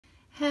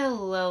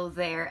Hello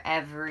there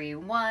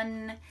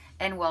everyone,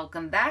 and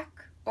welcome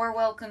back or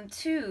welcome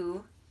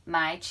to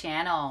my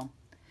channel.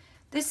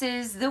 This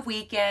is the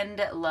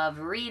Weekend Love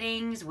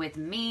Readings with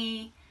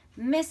me,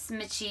 Miss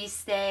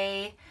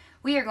Machiste.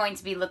 We are going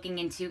to be looking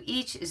into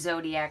each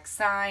zodiac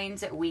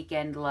sign's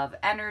weekend love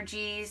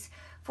energies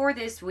for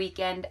this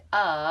weekend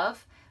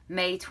of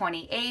May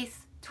 28th,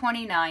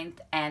 29th,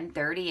 and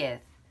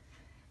 30th.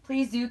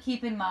 Please do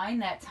keep in mind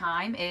that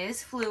time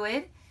is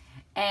fluid,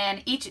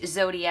 and each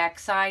zodiac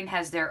sign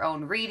has their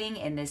own reading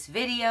in this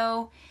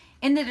video.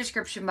 In the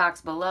description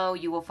box below,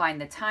 you will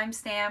find the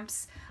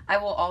timestamps. I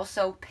will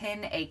also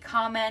pin a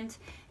comment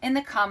in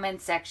the comment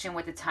section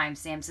with the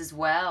timestamps as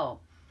well.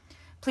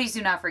 Please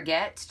do not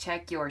forget to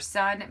check your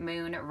sun,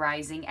 moon,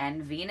 rising,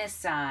 and Venus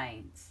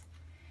signs.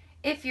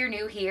 If you're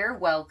new here,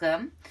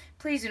 welcome.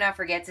 Please do not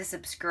forget to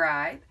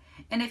subscribe.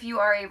 And if you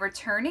are a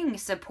returning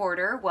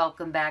supporter,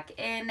 welcome back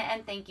in,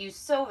 and thank you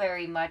so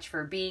very much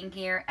for being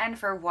here and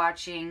for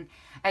watching.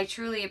 I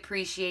truly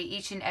appreciate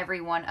each and every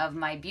one of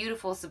my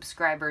beautiful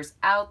subscribers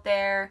out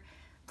there.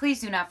 Please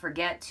do not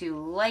forget to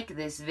like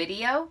this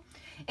video.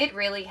 It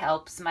really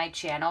helps my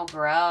channel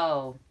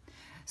grow.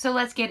 So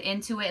let's get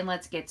into it and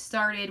let's get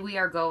started. We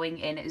are going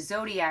in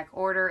zodiac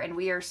order, and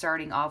we are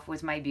starting off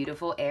with my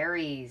beautiful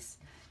Aries.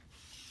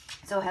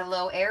 So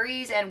hello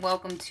Aries, and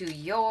welcome to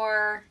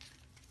your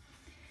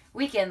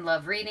weekend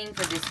love reading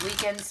for this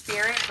weekend,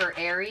 spirit, for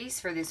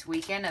Aries for this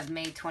weekend of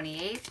May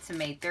 28th to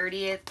May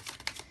 30th.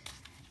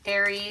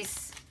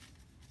 Aries,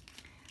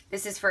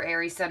 this is for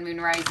Aries, Sun, Moon,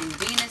 Rising,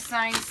 Venus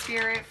sign,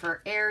 spirit,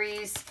 for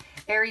Aries.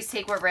 Aries,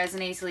 take what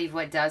resonates, leave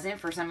what doesn't.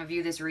 For some of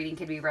you, this reading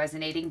could be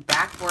resonating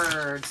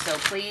backwards, so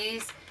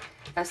please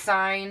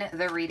assign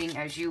the reading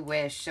as you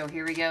wish. So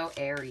here we go,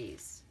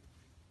 Aries.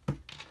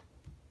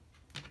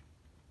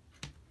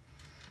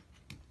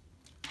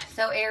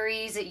 So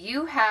Aries,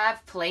 you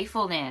have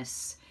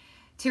playfulness.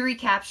 To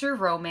recapture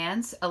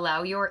romance,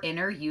 allow your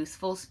inner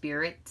youthful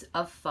spirit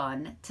of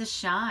fun to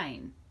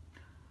shine.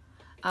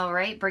 All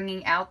right,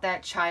 bringing out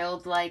that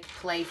childlike,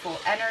 playful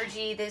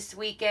energy this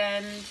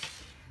weekend.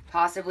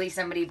 Possibly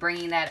somebody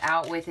bringing that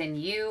out within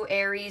you,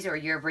 Aries, or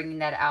you're bringing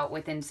that out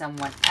within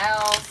someone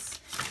else.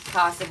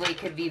 Possibly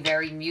could be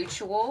very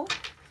mutual.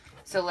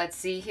 So let's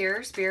see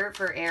here, spirit,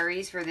 for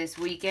Aries for this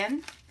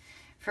weekend.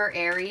 For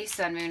Aries,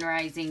 Sun, Moon,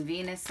 Rising,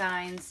 Venus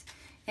signs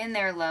in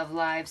their love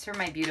lives. For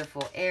my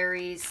beautiful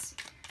Aries,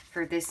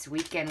 for this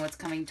weekend, what's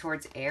coming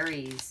towards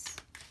Aries?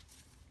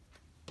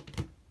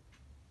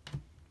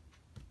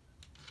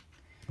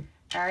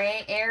 All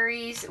right,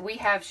 Aries, we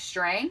have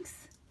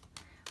strength.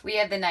 We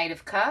have the Knight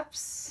of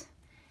Cups.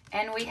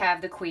 And we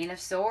have the Queen of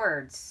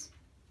Swords.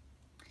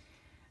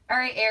 All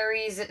right,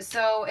 Aries,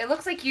 so it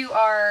looks like you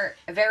are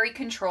very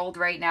controlled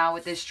right now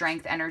with this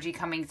strength energy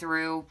coming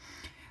through.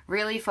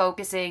 Really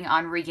focusing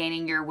on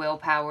regaining your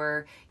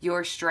willpower,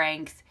 your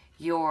strength,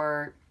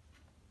 your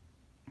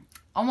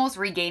almost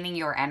regaining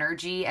your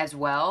energy as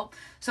well.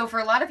 So for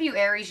a lot of you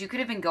Aries, you could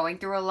have been going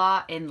through a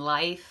lot in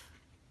life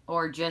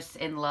or just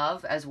in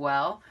love as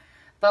well.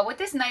 But with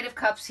this Knight of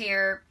Cups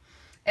here,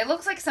 it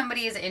looks like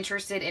somebody is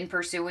interested in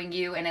pursuing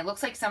you, and it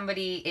looks like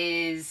somebody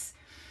is,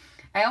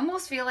 I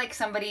almost feel like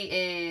somebody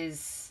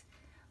is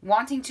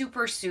wanting to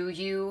pursue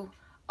you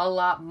a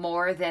lot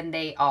more than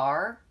they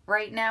are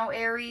right now,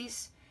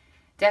 Aries.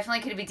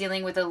 Definitely could be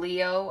dealing with a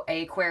Leo,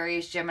 a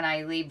Aquarius,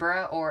 Gemini,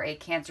 Libra, or a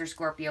Cancer,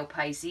 Scorpio,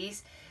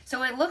 Pisces.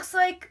 So it looks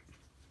like,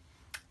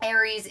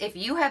 Aries, if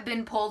you have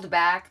been pulled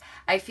back,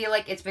 I feel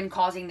like it's been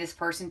causing this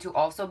person to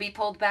also be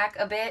pulled back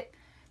a bit.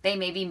 They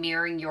may be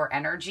mirroring your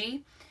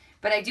energy.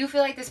 But I do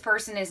feel like this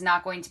person is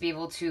not going to be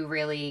able to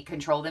really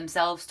control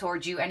themselves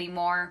towards you any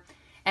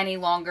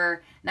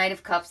longer. Knight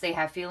of Cups, they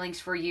have feelings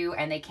for you,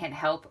 and they can't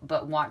help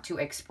but want to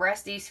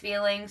express these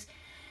feelings.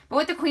 But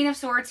with the Queen of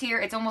Swords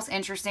here, it's almost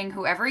interesting.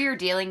 Whoever you're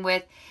dealing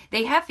with,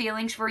 they have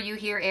feelings for you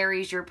here,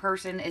 Aries. Your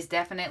person is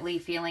definitely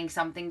feeling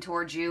something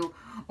towards you,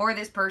 or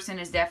this person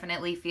is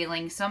definitely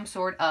feeling some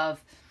sort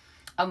of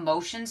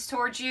emotions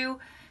towards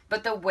you.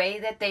 But the way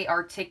that they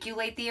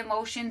articulate the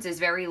emotions is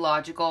very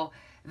logical,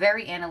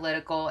 very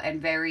analytical, and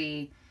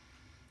very,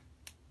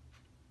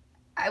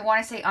 I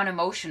want to say,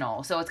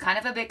 unemotional. So it's kind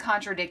of a bit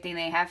contradicting.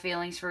 They have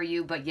feelings for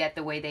you, but yet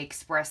the way they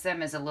express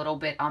them is a little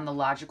bit on the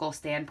logical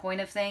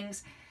standpoint of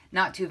things.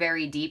 Not too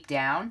very deep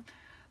down.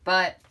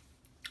 But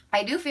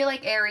I do feel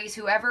like Aries,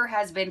 whoever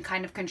has been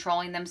kind of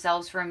controlling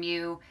themselves from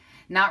you,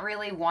 not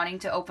really wanting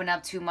to open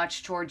up too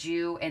much towards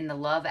you in the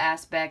love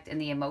aspect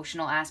and the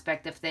emotional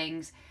aspect of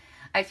things,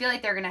 I feel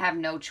like they're going to have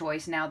no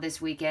choice now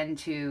this weekend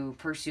to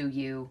pursue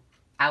you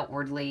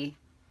outwardly,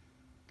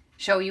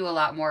 show you a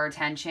lot more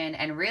attention,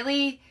 and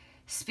really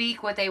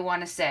speak what they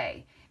want to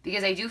say.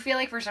 Because I do feel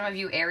like for some of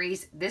you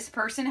Aries, this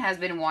person has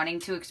been wanting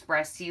to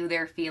express to you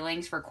their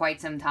feelings for quite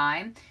some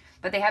time,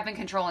 but they have been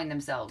controlling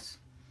themselves.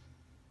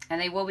 And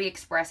they will be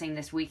expressing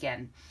this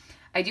weekend.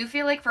 I do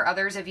feel like for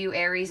others of you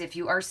Aries, if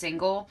you are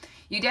single,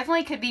 you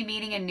definitely could be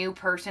meeting a new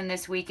person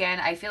this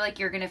weekend. I feel like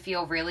you're going to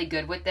feel really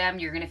good with them.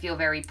 You're going to feel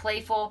very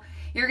playful.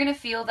 You're going to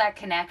feel that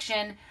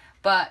connection.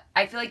 But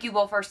I feel like you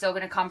both are still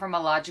going to come from a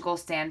logical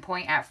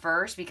standpoint at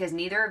first, because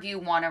neither of you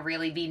want to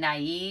really be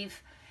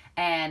naive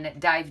and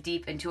dive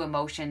deep into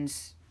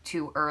emotions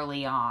too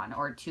early on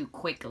or too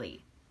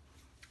quickly.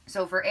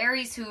 So for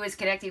Aries, who is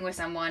connecting with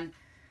someone,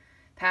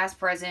 past,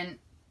 present,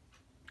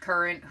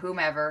 current,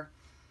 whomever,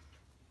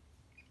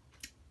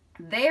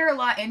 they're a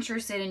lot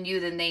interested in you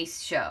than they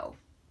show.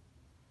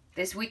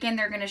 This weekend,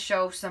 they're going to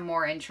show some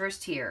more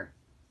interest here.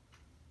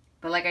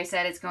 But like I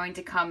said, it's going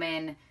to come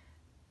in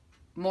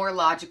more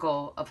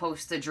logical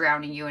opposed to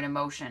drowning you in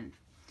emotion.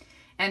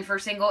 And for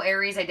single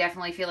Aries, I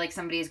definitely feel like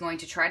somebody is going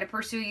to try to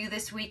pursue you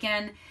this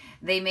weekend.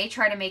 They may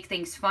try to make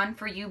things fun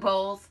for you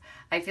both.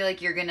 I feel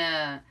like you're going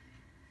to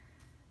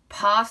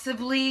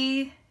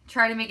possibly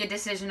try to make a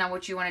decision on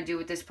what you want to do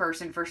with this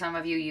person. For some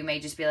of you, you may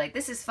just be like,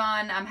 this is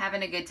fun, I'm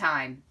having a good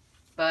time.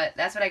 But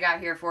that's what I got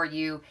here for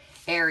you,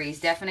 Aries.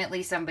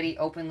 Definitely somebody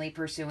openly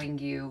pursuing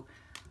you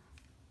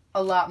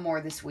a lot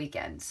more this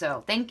weekend.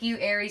 So thank you,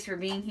 Aries, for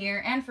being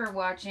here and for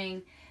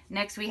watching.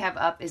 Next we have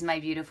up is my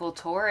beautiful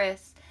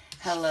Taurus.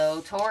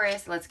 Hello,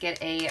 Taurus. Let's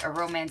get a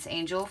romance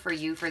angel for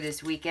you for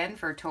this weekend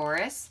for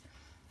Taurus.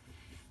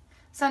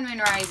 Sun, Moon,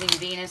 Rising,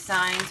 Venus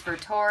signs for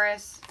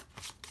Taurus.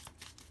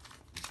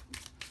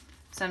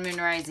 Sun, Moon,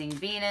 Rising,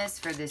 Venus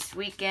for this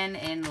weekend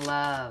in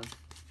love.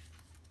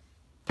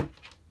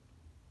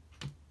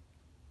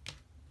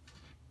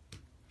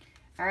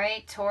 All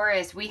right,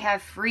 Taurus, we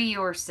have free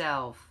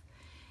yourself.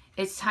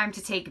 It's time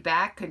to take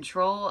back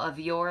control of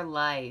your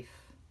life.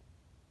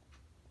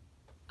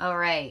 All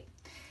right.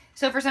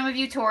 So for some of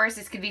you, Taurus,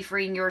 this could be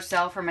freeing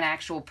yourself from an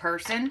actual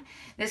person.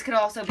 This could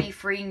also be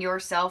freeing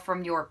yourself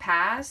from your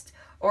past,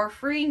 or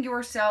freeing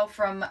yourself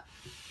from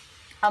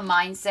a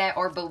mindset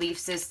or belief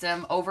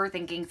system,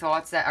 overthinking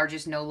thoughts that are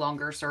just no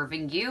longer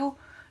serving you,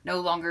 no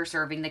longer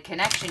serving the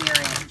connection you're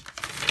in.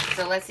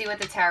 So let's see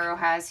what the tarot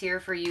has here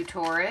for you,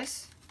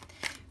 Taurus.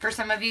 For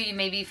some of you, you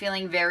may be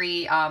feeling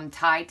very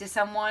tied to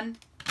someone.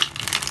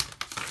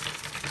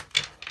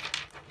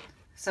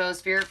 So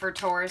Spirit for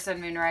Taurus, Sun,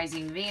 Moon,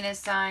 Rising, Venus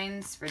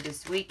signs for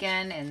this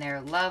weekend in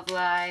their love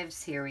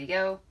lives. Here we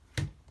go.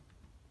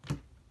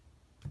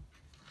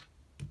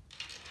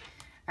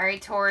 All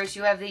right, Taurus,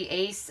 you have the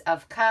Ace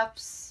of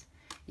Cups,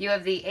 you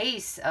have the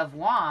Ace of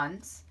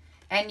Wands,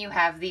 and you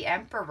have the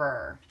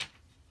Emperor.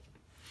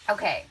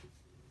 Okay.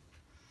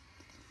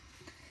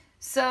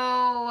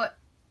 So,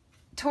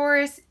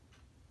 Taurus,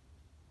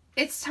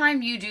 it's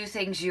time you do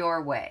things your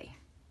way.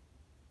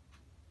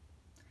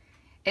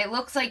 It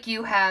looks like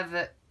you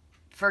have,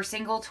 for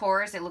single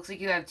Taurus, it looks like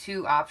you have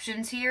two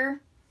options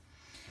here.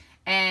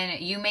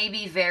 And you may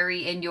be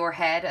very in your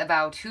head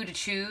about who to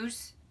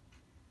choose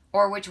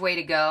or which way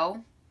to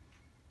go.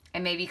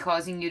 And maybe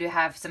causing you to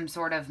have some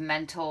sort of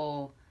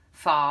mental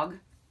fog.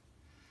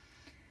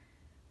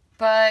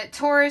 But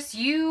Taurus,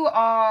 you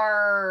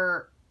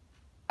are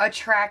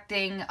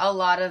attracting a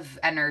lot of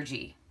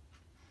energy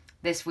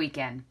this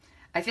weekend.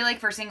 I feel like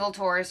for single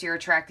Taurus, you're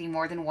attracting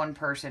more than one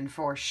person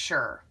for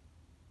sure.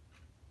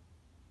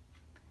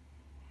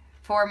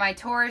 For my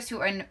Taurus who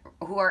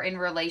are in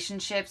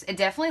relationships, it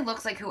definitely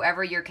looks like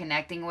whoever you're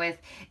connecting with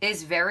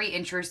is very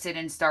interested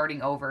in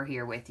starting over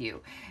here with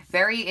you.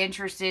 Very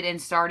interested in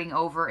starting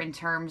over in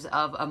terms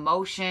of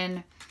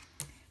emotion.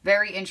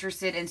 Very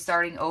interested in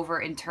starting over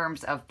in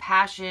terms of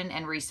passion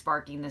and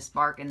resparking the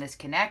spark in this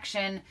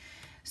connection.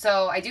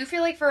 So I do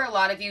feel like for a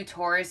lot of you,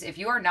 Taurus, if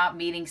you are not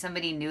meeting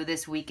somebody new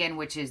this weekend,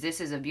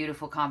 this is a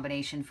beautiful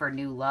combination for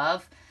new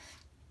love,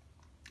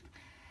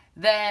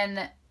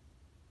 then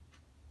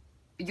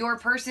your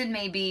person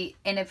may be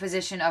in a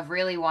position of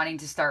really wanting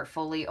to start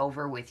fully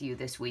over with you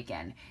this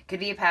weekend. Could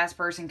be a past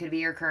person, could be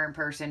your current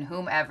person,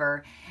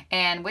 whomever.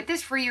 And with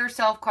this Free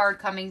Yourself card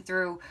coming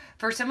through,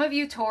 for some of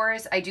you,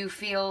 Taurus, I do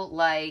feel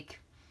like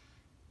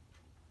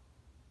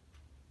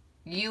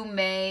you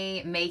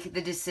may make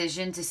the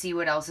decision to see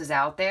what else is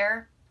out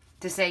there.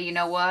 To say, you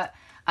know what?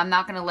 I'm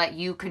not going to let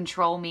you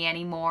control me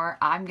anymore.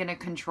 I'm going to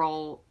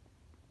control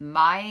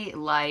my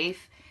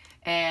life.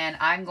 And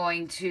I'm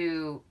going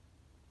to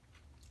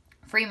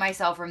free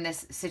myself from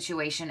this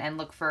situation and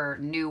look for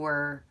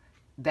newer,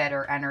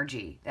 better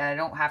energy that I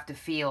don't have to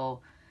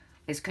feel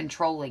is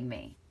controlling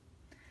me.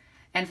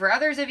 And for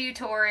others of you,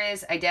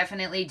 Taurus, I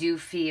definitely do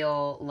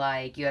feel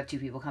like you have two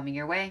people coming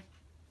your way.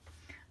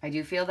 I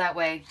do feel that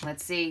way.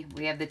 Let's see.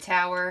 We have the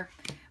Tower.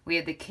 We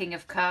have the King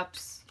of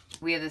Cups.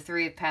 We have the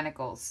Three of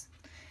Pentacles.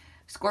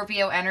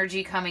 Scorpio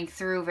energy coming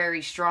through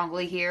very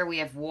strongly here. We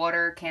have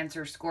water,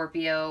 Cancer,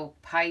 Scorpio,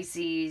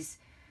 Pisces.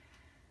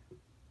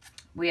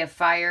 We have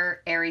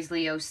fire, Aries,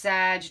 Leo,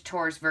 Sag,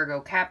 Taurus, Virgo,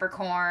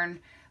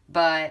 Capricorn.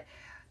 But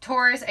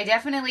Taurus, I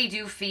definitely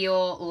do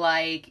feel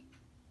like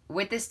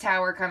with this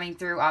Tower coming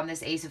through on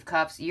this Ace of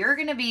Cups, you're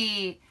going to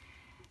be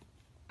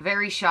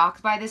very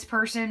shocked by this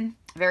person.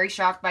 Very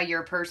shocked by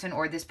your person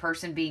or this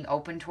person being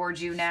open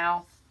towards you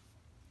now.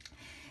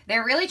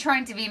 they're really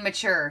trying to be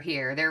mature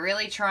here. They're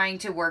really trying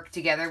to work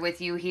together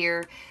with you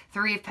here.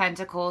 Three of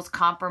Pentacles,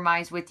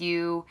 compromise with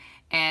you,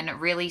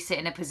 and really sit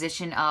in a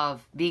position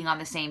of being on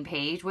the same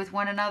page with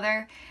one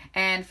another.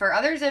 And for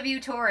others of you,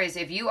 Taurus,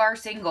 if you are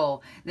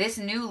single, this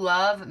new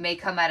love may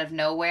come out of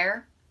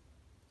nowhere.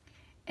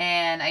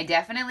 And I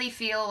definitely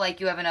feel like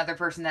you have another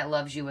person that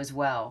loves you as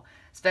well.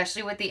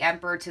 Especially with the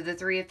Emperor to the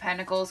Three of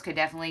Pentacles, could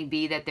definitely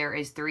be that there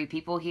is three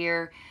people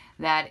here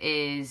that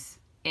is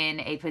in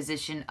a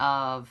position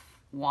of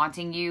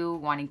wanting you,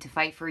 wanting to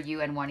fight for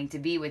you, and wanting to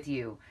be with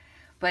you.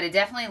 But it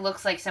definitely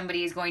looks like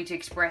somebody is going to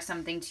express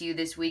something to you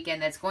this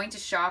weekend that's going to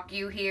shock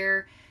you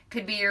here.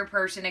 Could be your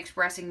person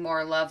expressing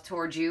more love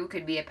towards you.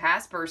 Could be a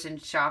past person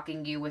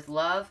shocking you with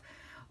love.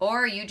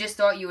 Or you just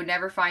thought you would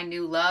never find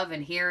new love,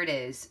 and here it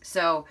is.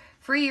 So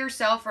free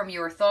yourself from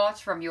your thoughts,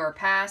 from your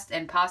past,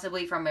 and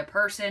possibly from a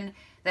person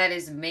that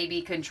is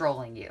maybe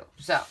controlling you.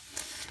 So,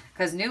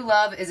 because new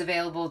love is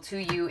available to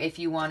you if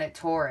you want it,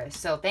 Taurus.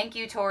 So thank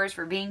you, Taurus,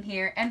 for being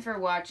here and for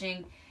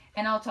watching.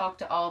 And I'll talk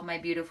to all of my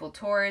beautiful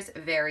Taurus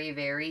very,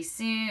 very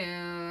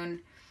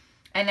soon.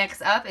 And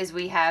next up is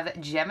we have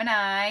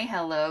Gemini.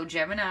 Hello,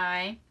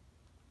 Gemini.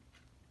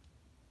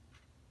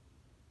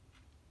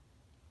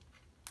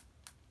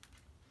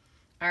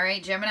 All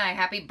right, Gemini,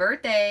 happy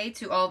birthday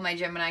to all of my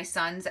Gemini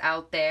sons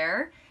out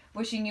there.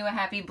 Wishing you a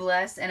happy,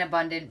 blessed, and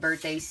abundant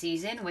birthday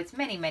season with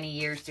many, many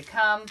years to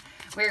come.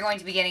 We're going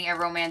to be getting a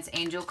romance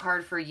angel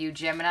card for you,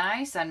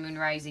 Gemini, Sun, Moon,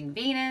 Rising,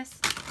 Venus,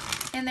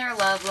 and their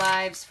love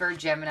lives for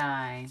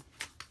Gemini.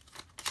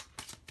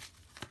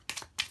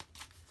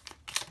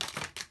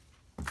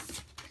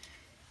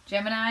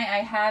 Gemini, I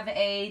have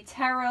a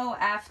Tarot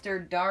After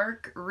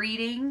Dark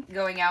reading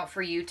going out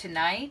for you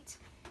tonight.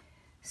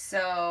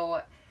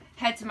 So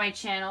head to my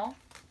channel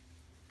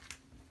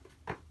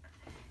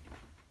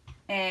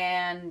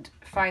and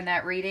find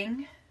that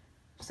reading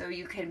so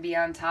you can be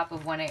on top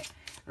of when it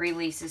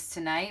releases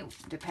tonight,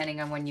 depending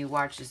on when you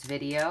watch this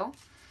video.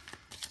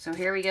 So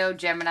here we go,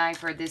 Gemini,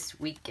 for this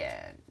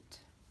weekend.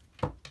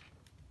 All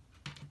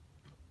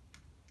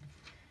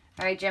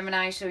right,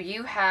 Gemini, so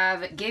you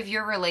have give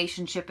your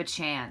relationship a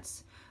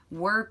chance.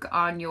 Work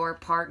on your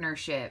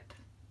partnership.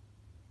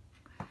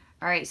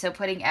 All right, so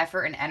putting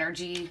effort and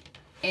energy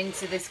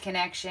into this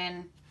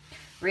connection,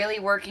 really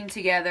working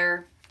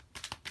together,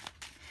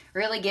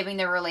 really giving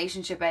the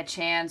relationship a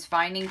chance,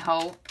 finding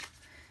hope.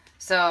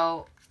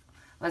 So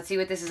let's see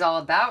what this is all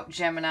about,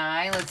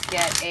 Gemini. Let's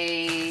get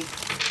a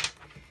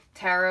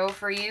tarot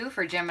for you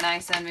for Gemini,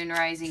 Sun, Moon,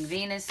 Rising,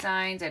 Venus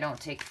signs. I don't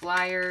take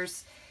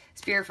flyers.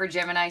 Spirit for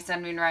Gemini,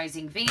 Sun, Moon,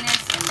 Rising,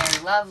 Venus and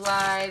their love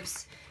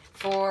lives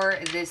for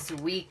this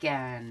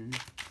weekend.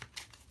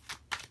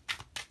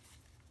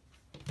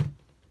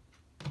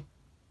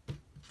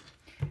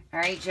 All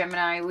right,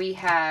 Gemini, we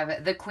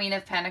have the Queen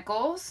of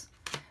Pentacles,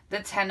 the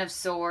Ten of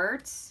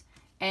Swords,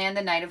 and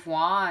the Knight of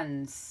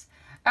Wands.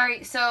 All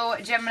right, so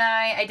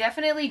Gemini, I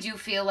definitely do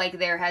feel like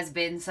there has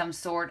been some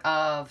sort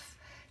of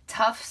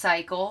tough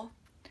cycle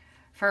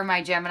for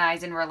my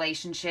Geminis in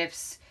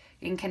relationships,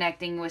 in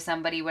connecting with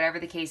somebody, whatever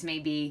the case may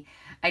be.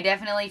 I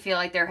definitely feel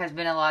like there has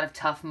been a lot of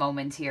tough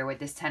moments here with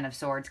this Ten of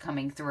Swords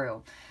coming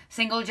through.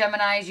 Single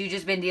Geminis, you've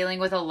just been dealing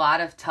with a lot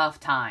of tough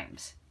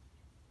times.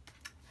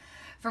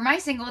 For my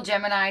single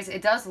Geminis,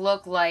 it does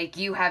look like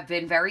you have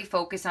been very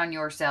focused on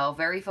yourself,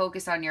 very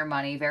focused on your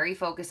money, very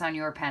focused on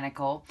your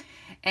pentacle,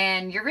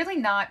 and you're really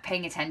not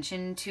paying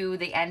attention to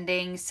the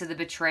endings, to the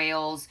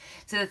betrayals,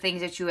 to the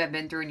things that you have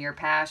been through in your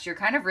past. You're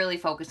kind of really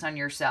focused on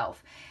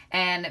yourself.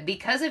 And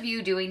because of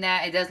you doing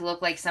that, it does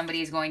look like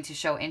somebody is going to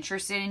show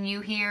interest in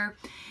you here.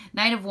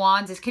 Knight of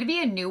Wands, this could be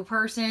a new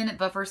person,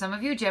 but for some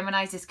of you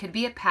Geminis, this could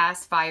be a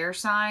past fire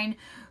sign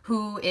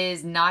who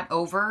is not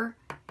over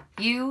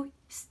you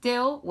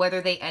still, whether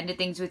they ended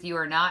things with you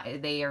or not.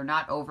 They are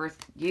not over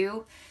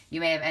you. You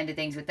may have ended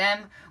things with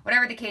them.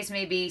 Whatever the case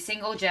may be,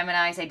 single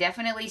Geminis, I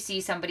definitely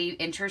see somebody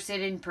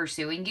interested in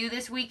pursuing you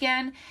this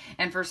weekend.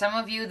 And for some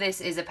of you,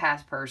 this is a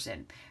past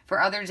person.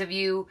 For others of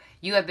you,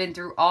 you have been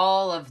through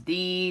all of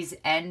these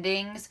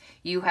endings.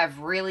 You have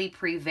really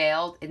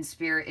prevailed, and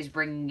Spirit is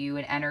bringing you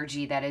an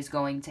energy that is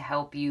going to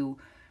help you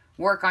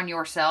work on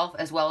yourself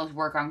as well as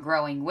work on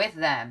growing with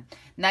them.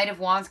 Knight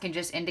of Wands can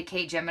just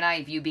indicate, Gemini,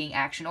 of you being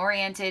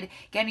action-oriented,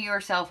 getting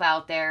yourself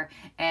out there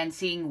and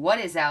seeing what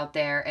is out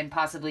there and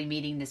possibly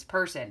meeting this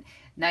person.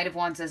 Knight of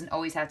Wands doesn't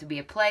always have to be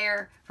a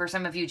player. For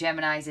some of you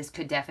Geminis, this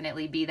could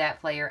definitely be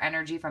that player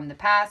energy from the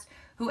past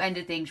who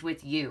ended things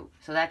with you.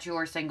 So that's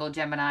your single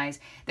Geminis.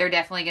 They're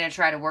definitely going to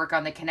try to work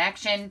on the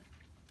connection,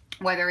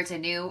 whether it's a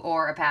new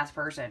or a past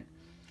person.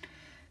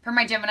 For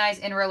my Geminis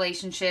in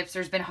relationships,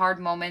 there's been hard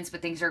moments,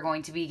 but things are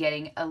going to be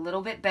getting a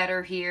little bit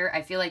better here.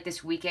 I feel like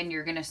this weekend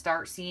you're going to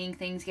start seeing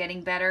things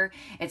getting better.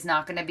 It's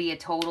not going to be a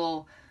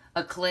total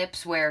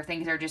eclipse where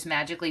things are just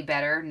magically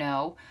better.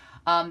 No.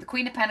 The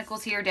Queen of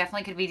Pentacles here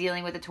definitely could be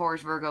dealing with a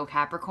Taurus, Virgo,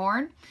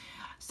 Capricorn.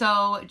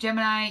 So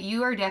Gemini,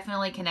 you are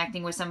definitely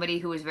connecting with somebody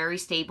who is very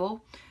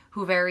stable,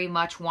 who very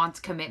much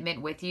wants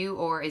commitment with you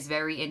or is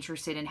very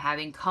interested in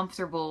having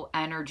comfortable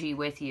energy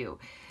with you.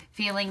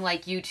 feeling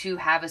like you two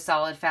have a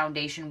solid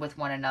foundation with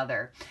one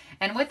another.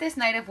 And with this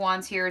Knight of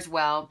Wands here as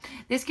well,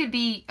 this could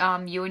be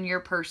you and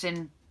your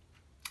person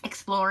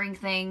exploring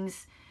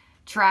things,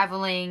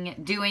 traveling,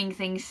 doing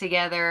things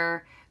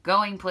together,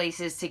 going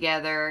places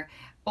together,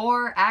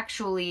 or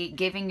actually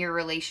giving your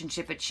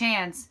relationship a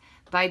chance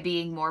by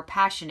being more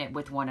passionate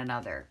with one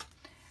another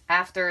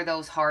after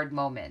those hard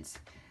moments.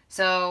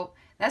 So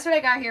that's what I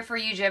got here for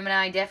you,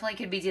 Gemini. Definitely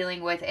could be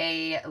dealing with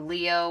a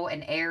Leo,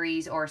 an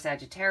Aries, or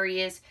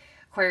Sagittarius.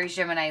 Aquarius,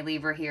 Gemini,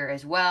 Libra here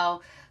as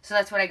well. So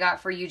that's what I got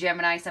for you,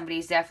 Gemini.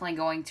 Somebody's definitely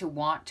going to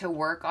want to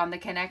work on the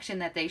connection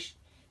that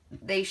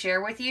they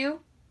share with you.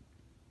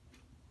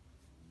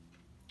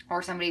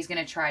 Or somebody's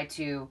going to try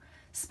to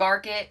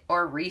spark it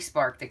or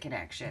re-spark the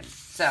connection.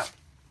 So,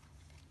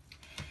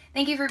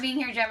 thank you for being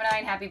here, Gemini,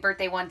 and happy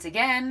birthday once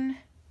again.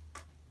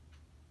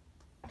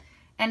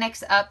 And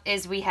next up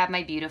is we have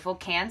my beautiful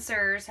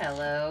Cancers.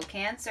 Hello,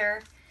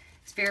 Cancer.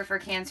 Spirit for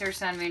Cancer,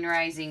 Sun, Moon,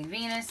 Rising,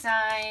 Venus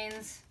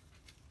signs.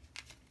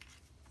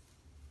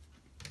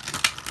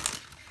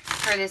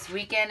 For this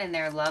weekend in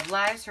their love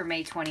lives for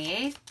May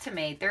 28th to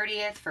May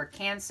 30th for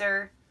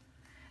Cancer.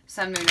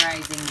 Sun, Moon,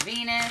 Rising,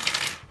 Venus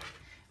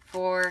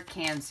for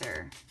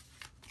Cancer.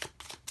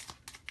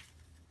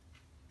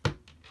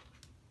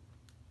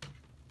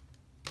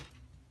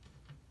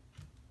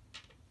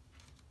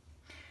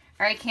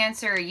 All right,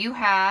 Cancer, you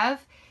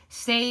have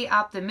stay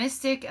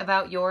optimistic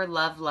about your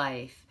love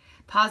life.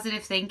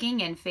 Positive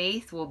thinking and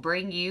faith will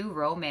bring you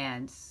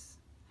romance.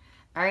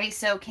 All right,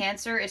 so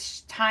Cancer,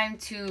 it's time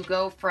to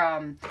go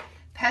from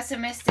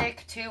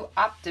pessimistic to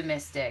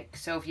optimistic.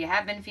 So if you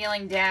have been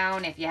feeling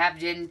down, if you have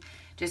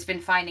just been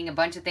finding a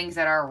bunch of things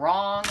that are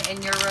wrong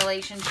in your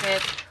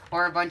relationship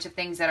or a bunch of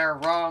things that are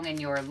wrong in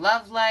your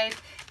love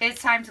life,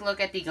 it's time to look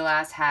at the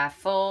glass half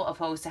full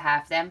opposed to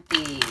half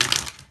empty.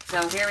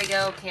 So here we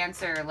go,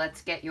 Cancer.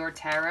 Let's get your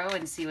tarot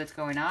and see what's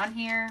going on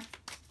here.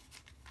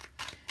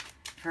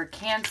 For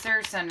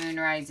Cancer, Sun, Moon,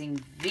 Rising,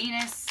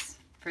 Venus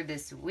for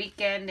this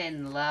weekend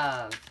in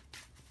love.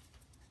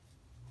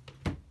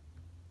 All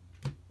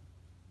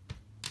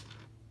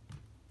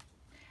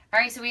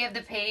right, so we have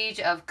the Page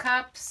of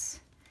Cups.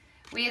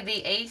 We have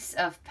the Ace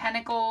of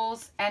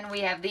Pentacles. And we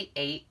have the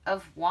Eight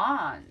of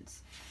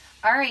Wands.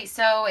 All right,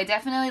 so it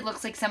definitely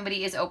looks like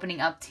somebody is opening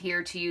up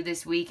here to you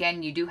this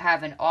weekend. You do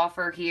have an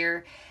offer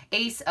here.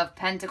 Ace of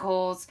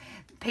Pentacles.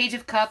 Page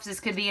of Cups, this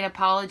could be an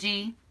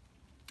apology.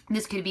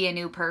 This could be a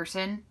new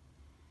person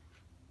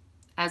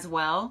as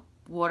well.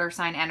 Water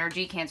sign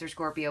energy, Cancer,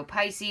 Scorpio,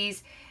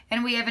 Pisces.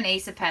 And we have an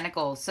Ace of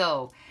Pentacles.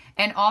 So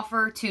an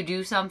offer to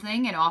do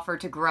something, an offer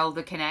to grow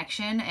the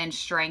connection and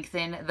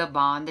strengthen the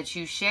bond that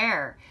you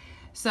share.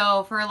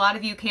 So for a lot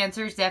of you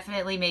Cancers,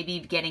 definitely maybe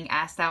getting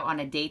asked out on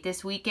a date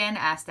this weekend,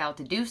 asked out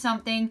to do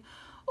something,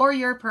 or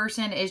your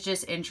person is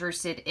just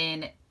interested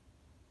in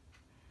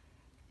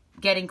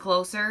getting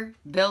closer,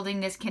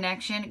 building this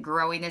connection,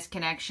 growing this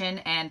connection,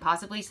 and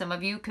possibly some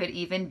of you could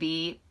even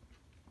be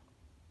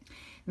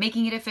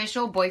making it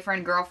official,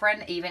 boyfriend,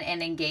 girlfriend, even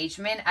an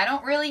engagement. I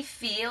don't really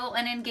feel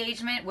an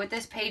engagement with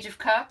this Page of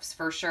Cups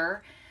for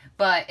sure,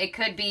 but it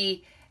could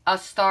be a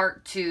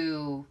start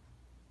to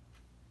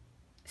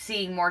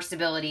seeing more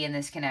stability in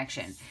this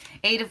connection.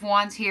 Eight of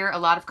Wands here, a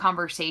lot of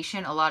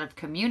conversation, a lot of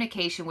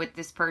communication with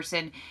this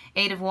person.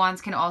 Eight of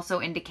Wands can also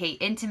indicate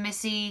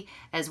intimacy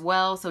as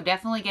well. So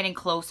definitely getting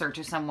closer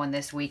to someone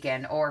this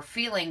weekend or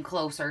feeling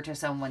closer to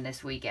someone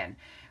this weekend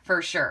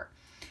for sure.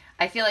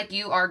 I feel like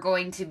you are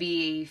going to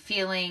be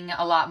feeling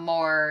a lot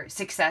more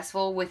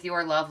successful with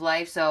your love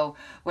life. So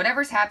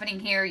whatever's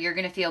happening here, you're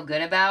going to feel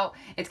good about.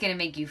 It's going to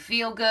make you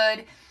feel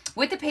good.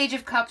 With the Page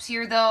of Cups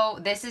here though,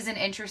 this is an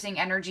interesting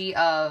energy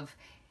of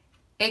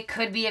it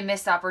could be a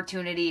missed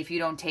opportunity if you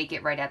don't take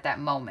it right at that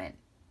moment.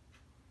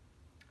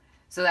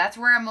 So that's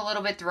where I'm a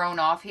little bit thrown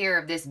off here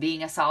of this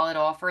being a solid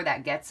offer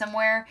that gets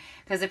somewhere.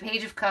 Because the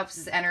Page of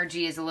Cups'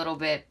 energy is a little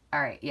bit,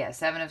 all right, yeah,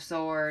 Seven of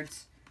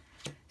Swords,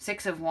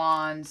 Six of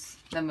Wands,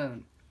 the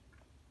Moon.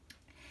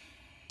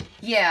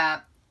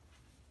 Yeah,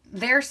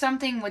 there's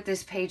something with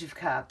this Page of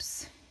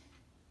Cups.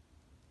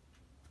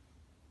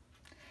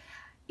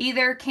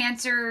 Either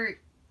Cancer,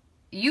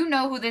 you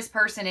know who this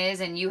person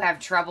is and you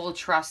have trouble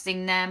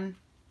trusting them.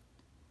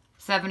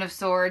 Seven of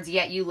Swords,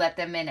 yet you let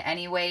them in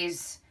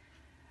anyways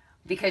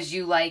because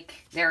you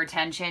like their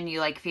attention.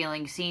 You like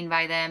feeling seen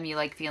by them. You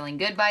like feeling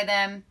good by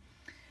them.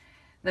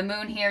 The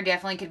Moon here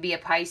definitely could be a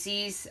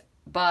Pisces,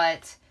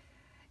 but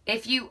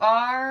if you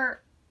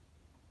are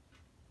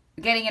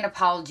getting an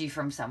apology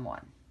from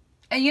someone,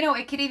 and you know,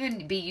 it could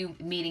even be you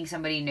meeting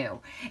somebody new.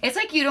 It's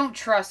like you don't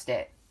trust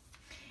it.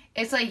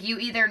 It's like you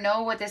either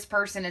know what this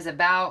person is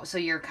about, so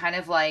you're kind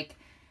of like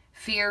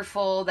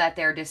fearful that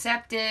they're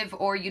deceptive,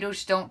 or you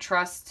just don't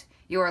trust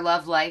your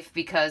love life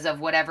because of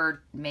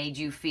whatever made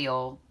you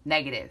feel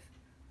negative.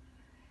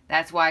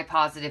 That's why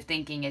positive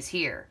thinking is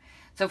here.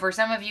 So for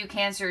some of you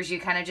Cancers, you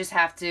kind of just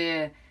have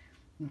to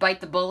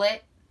bite the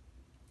bullet,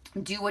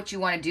 do what you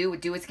want to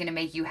do what's going to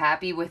make you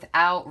happy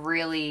without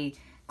really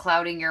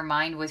clouding your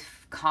mind with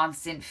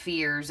constant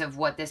fears of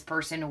what this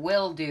person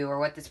will do or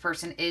what this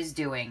person is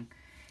doing.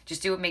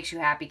 Just do what makes you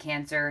happy,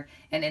 Cancer,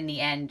 and in the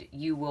end,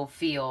 you will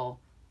feel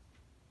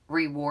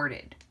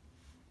rewarded.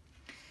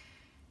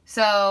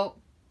 So,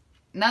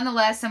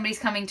 nonetheless, somebody's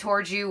coming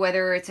towards you,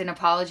 whether it's an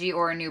apology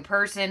or a new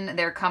person.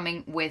 They're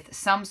coming with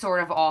some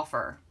sort of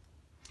offer.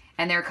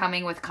 And they're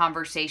coming with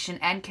conversation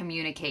and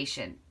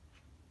communication.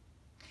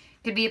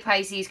 Could be a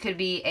Pisces, could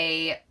be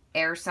a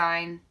air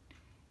sign,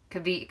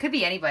 could be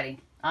anybody,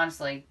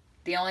 honestly.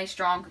 The only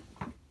strong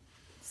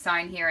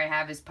sign here I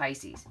have is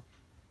Pisces.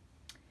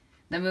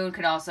 The moon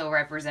could also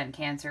represent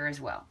Cancer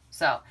as well.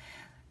 So,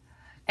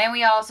 and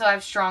we also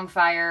have strong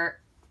fire,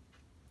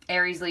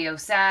 Aries, Leo,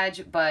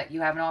 Sag, but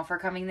you have an offer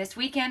coming this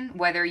weekend.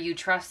 Whether you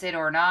trust it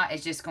or not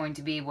is just going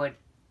to be what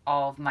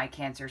all of my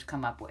Cancers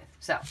come up with.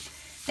 So,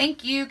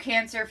 thank you,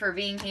 Cancer, for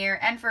being here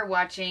and for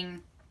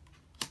watching.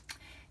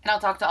 And I'll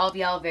talk to all of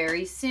y'all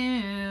very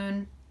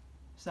soon.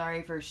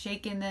 Sorry for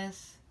shaking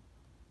this.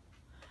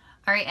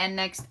 Alright, and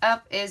next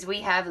up is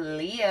we have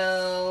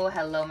Leo.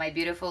 Hello, my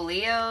beautiful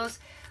Leos.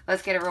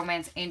 Let's get a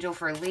romance angel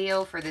for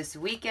Leo for this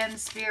weekend,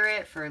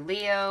 Spirit, for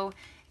Leo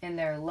in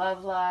their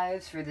love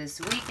lives for this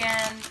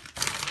weekend.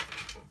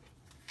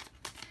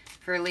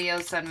 For Leo,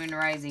 Sun, Moon,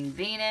 Rising,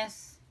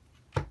 Venus.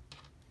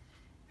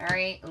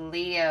 Alright,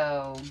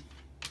 Leo.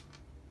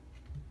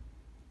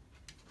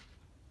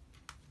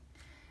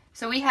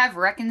 So we have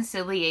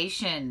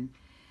reconciliation.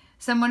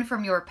 Someone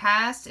from your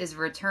past is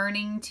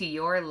returning to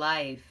your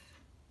life.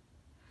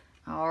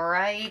 All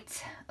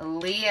right,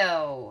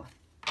 Leo.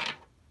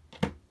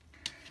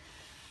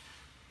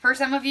 For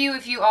some of you,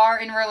 if you are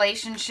in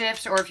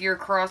relationships or if you're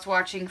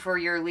cross-watching for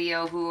your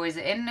Leo who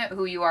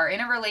you are in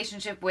a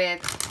relationship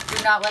with,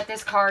 do not let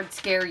this card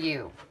scare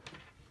you.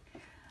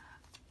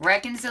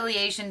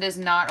 Reconciliation does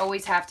not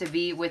always have to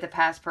be with a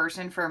past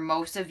person. For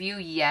most of you,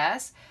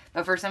 yes.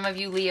 But for some of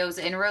you Leos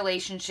in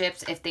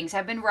relationships, if things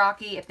have been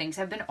rocky, if things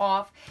have been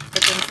off,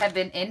 if things have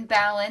been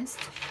imbalanced,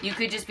 you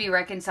could just be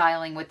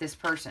reconciling with this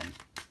person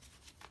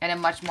in a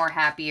much more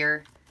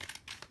happier,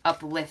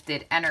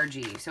 uplifted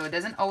energy. So it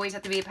doesn't always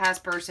have to be a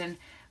past person,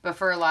 but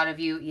for a lot of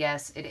you,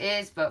 yes, it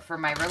is. But for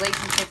my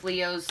relationship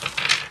Leos,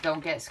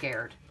 don't get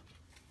scared.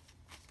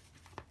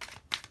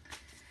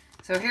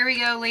 So here we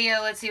go,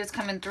 Leo. Let's see what's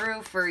coming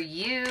through for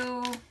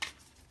you.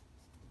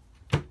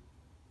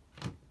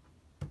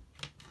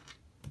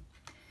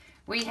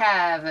 We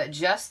have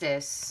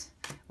Justice,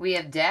 we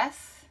have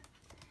Death,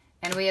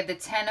 and we have the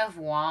Ten of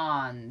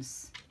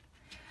Wands.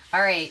 All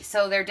right,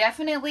 so there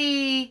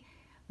definitely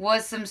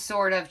was some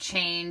sort of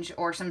change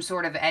or some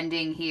sort of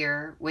ending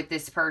here with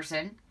this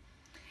person.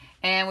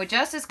 And with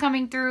Justice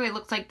coming through, it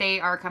looks like they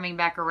are coming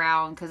back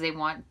around because they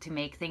want to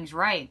make things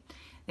right.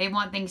 They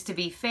want things to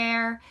be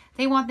fair,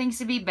 they want things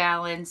to be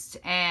balanced,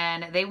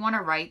 and they want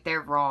to right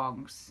their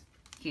wrongs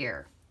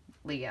here,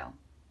 Leo.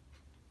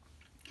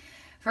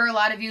 For a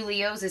lot of you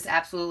Leos, this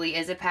absolutely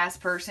is a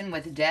past person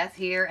with Death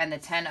here and the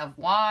Ten of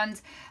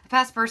Wands. A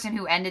past person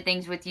who ended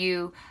things with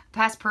you. A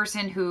past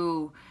person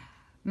who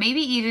maybe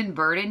even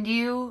burdened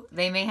you.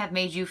 They may have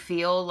made you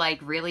feel like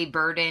really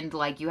burdened,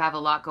 like you have a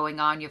lot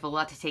going on. You have a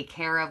lot to take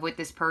care of with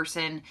this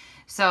person.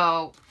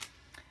 So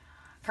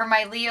for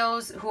my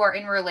Leos who are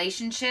in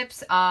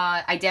relationships,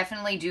 I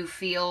definitely do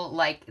feel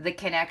like the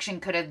connection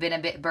could have been a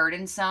bit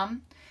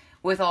burdensome.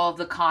 With all of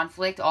the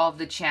conflict, all of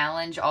the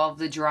challenge, all of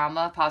the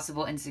drama,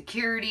 possible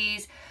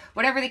insecurities,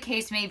 whatever the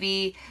case may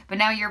be. But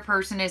now your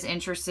person is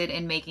interested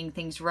in making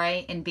things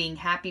right and being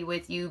happy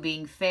with you,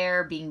 being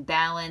fair, being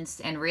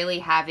balanced, and really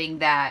having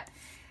that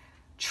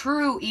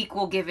true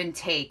equal give and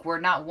take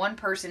where not one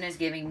person is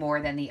giving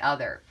more than the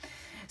other.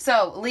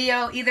 So,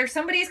 Leo, either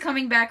somebody is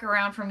coming back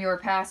around from your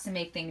past to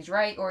make things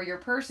right, or your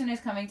person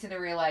is coming to the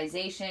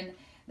realization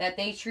that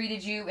they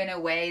treated you in a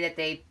way that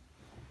they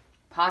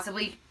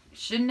possibly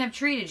shouldn't have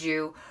treated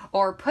you,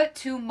 or put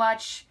too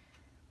much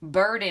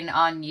burden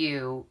on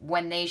you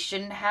when they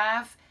shouldn't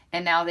have,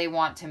 and now they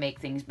want to make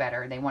things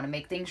better. They want to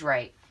make things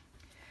right.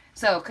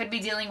 So, could be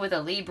dealing with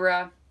a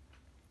Libra,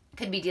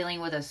 could be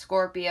dealing with a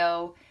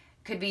Scorpio,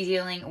 could be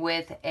dealing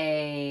with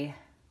a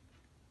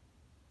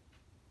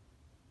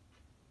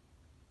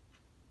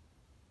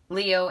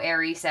Leo,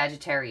 Aries,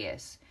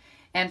 Sagittarius.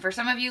 And for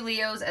some of you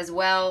Leos as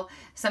well,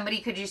 somebody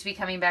could just be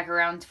coming back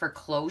around for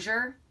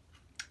closure.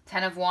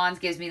 Ten of Wands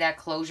gives me that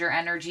closure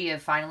energy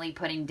of finally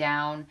putting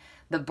down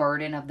the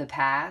burden of the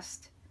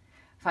past.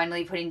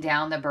 Finally putting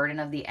down the burden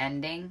of the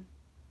ending.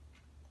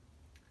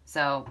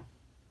 So,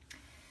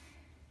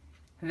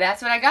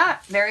 that's what I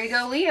got. There you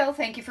go, Leo.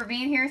 Thank you for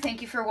being here.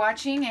 Thank you for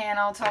watching. And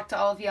I'll talk to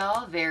all of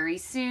y'all very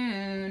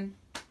soon.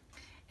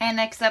 And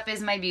next up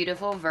is my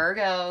beautiful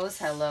Virgos.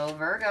 Hello,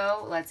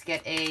 Virgo. Let's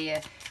get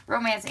a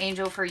romance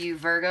angel for you,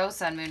 Virgo.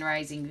 Sun, Moon,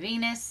 Rising,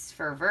 Venus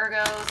for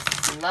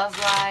Virgos. Love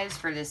lives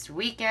for this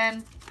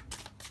weekend.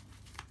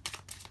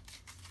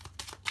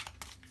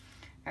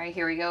 All right,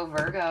 here we go,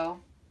 Virgo.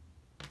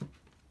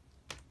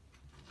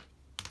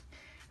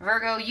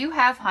 Virgo, you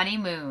have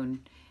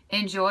honeymoon.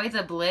 Enjoy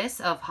the bliss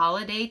of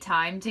holiday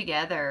time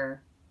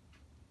together.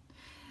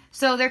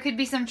 So there could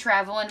be some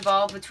travel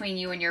involved between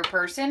you and your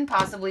person.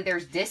 Possibly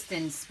there's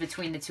distance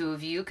between the two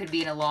of you. Could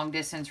be in a long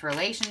distance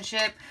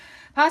relationship.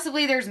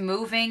 Possibly there's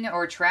moving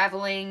or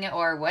traveling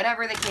or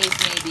whatever the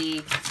case may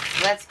be.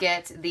 Let's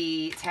get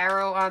the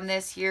tarot on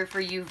this here for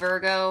you,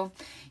 Virgo.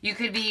 You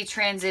could be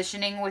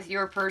transitioning with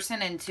your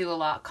person into a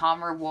lot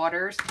calmer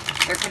waters.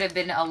 There could have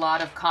been a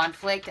lot of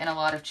conflict and a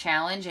lot of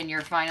challenge, and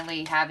you're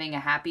finally having a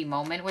happy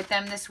moment with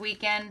them this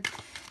weekend.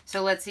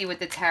 So let's see what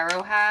the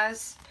tarot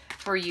has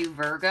for you,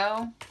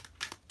 Virgo.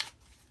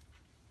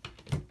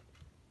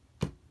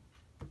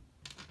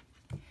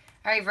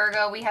 All right,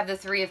 Virgo, we have the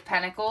Three of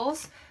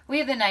Pentacles, we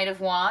have the Knight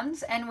of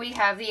Wands, and we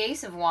have the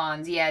Ace of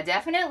Wands. Yeah,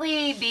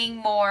 definitely being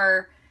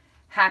more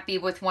happy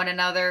with one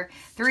another.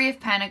 Three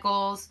of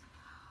Pentacles,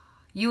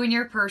 you and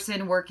your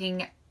person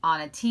working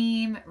on a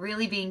team,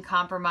 really being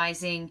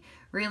compromising,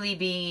 really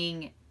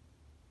being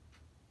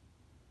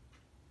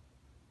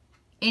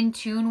in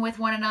tune with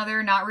one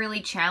another, not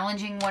really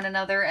challenging one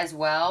another as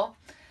well.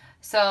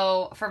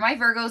 So for my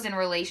Virgos in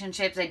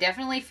relationships, I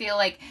definitely feel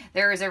like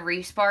there is a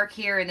respark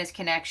here in this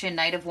connection.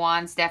 Knight of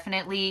Wands,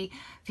 definitely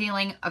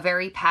feeling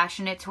very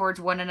passionate towards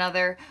one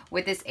another.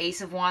 With this Ace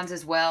of Wands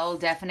as well,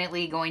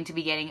 definitely going to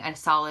be getting a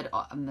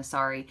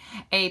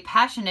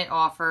passionate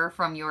offer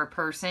from your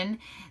person.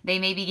 They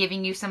may be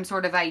giving you some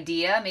sort of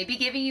idea, maybe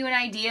giving you an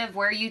idea of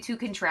where you two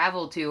can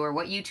travel to or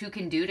what you two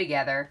can do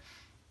together.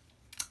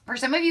 For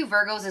some of you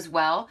Virgos as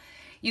well,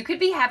 you could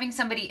be having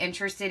somebody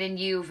interested in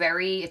you,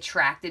 very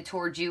attracted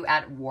towards you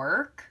at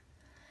work.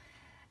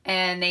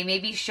 And they may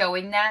be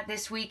showing that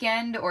this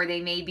weekend, or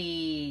they may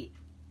be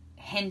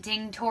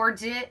hinting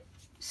towards it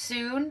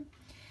soon.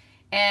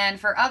 And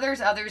for others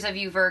of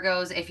you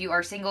Virgos, if you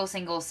are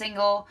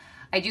single,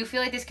 I do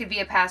feel like this could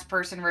be a past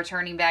person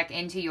returning back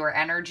into your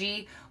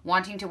energy,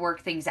 wanting to work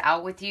things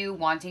out with you,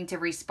 wanting to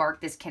respark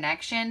this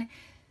connection.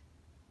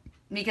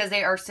 Because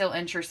they are still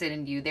interested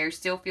in you. They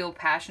still feel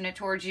passionate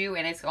towards you.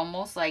 And it's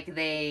almost like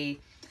they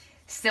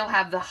still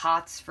have the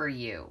hots for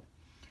you.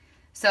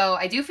 So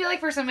I do feel like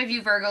for some of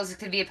you Virgos, it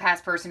could be a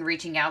past person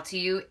reaching out to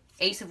you.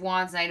 Ace of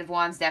Wands, Knight of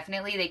Wands,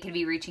 definitely. They could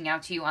be reaching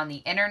out to you on the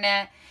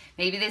internet.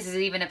 Maybe this is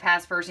even a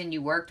past person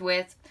you worked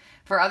with.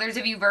 For others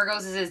of you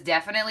Virgos, this is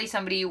definitely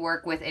somebody you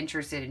work with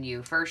interested in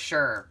you, for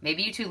sure.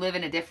 Maybe you two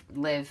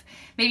maybe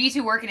you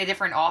two work in a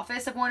different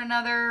office of one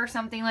another or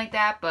something like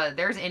that. But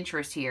there's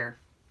interest here.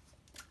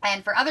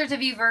 And for others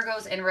of you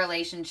Virgos in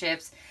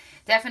relationships,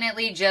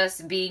 definitely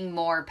just being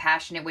more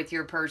passionate with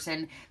your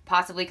person,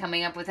 possibly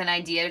coming up with an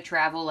idea to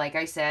travel, like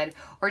I said,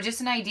 or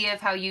just an idea of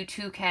how you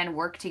two can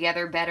work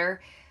together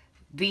better,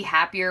 be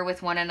happier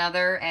with one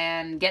another,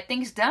 and get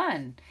things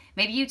done.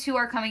 Maybe you two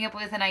are coming up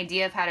with an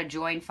idea of how to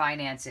join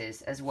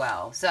finances as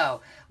well. So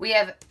we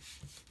have,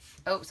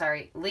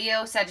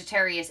 Leo,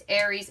 Sagittarius,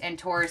 Aries, and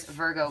Taurus,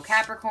 Virgo,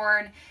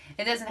 Capricorn.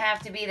 It doesn't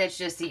have to be, that's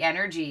just the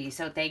energy.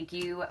 So thank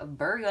you,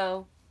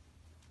 Virgo.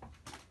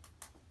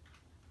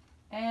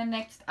 And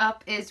next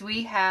up is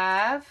we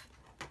have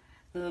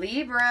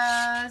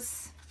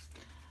Libras.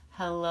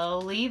 Hello,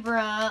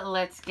 Libra.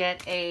 Let's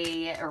get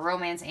a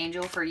romance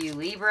angel for you,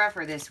 Libra,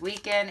 for this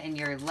weekend in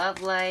your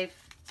love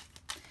life.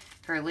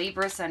 For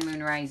Libra, Sun,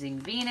 Moon, Rising,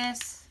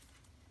 Venus.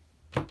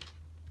 All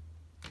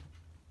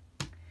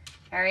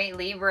right,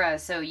 Libra.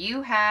 So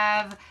you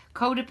have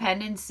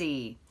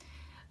codependency.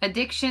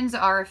 Addictions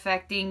are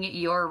affecting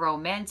your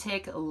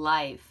romantic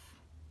life.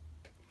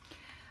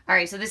 All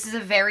right, so this is a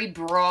very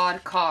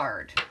broad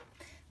card.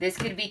 This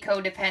could be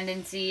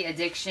codependency,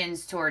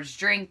 addictions towards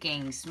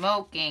drinking,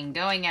 smoking,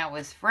 going out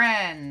with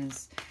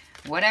friends,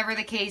 whatever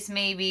the case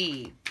may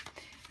be.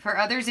 For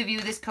others of you,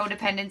 this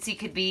codependency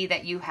could be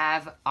that you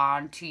have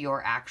onto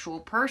your actual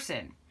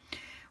person,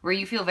 where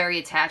you feel very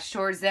attached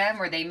towards them,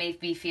 or they may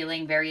be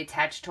feeling very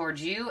attached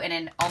towards you in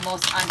an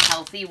almost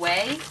unhealthy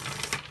way.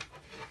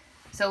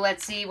 So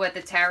let's see what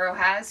the tarot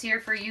has here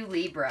for you,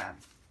 Libra.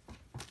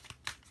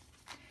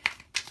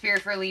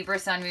 Spirit for Libra,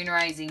 Sun, Moon,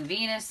 Rising,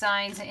 Venus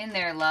signs in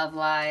their love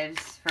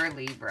lives for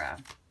Libra.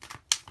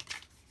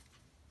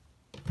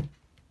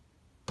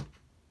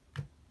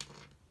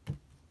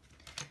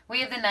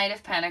 We have the Knight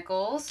of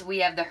Pentacles, we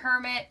have the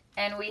Hermit,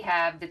 and we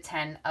have the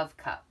Ten of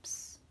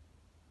Cups.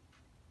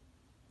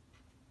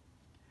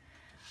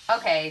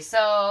 Okay,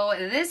 so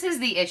this is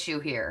the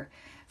issue here.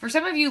 For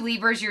some of you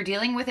Libras, you're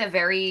dealing with a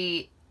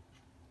very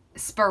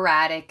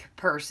sporadic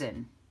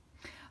person.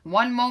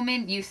 One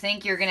moment you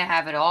think you're going to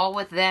have it all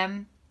with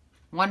them.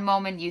 One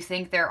moment you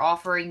think they're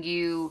offering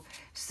you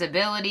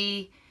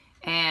stability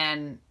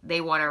and they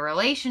want a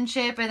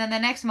relationship, and then the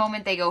next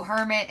moment they go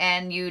hermit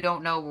and you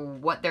don't know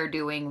what they're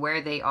doing,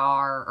 where they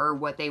are, or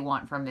what they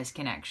want from this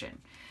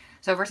connection.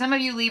 So for some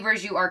of you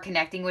Libras, you are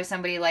connecting with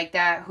somebody like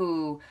that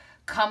who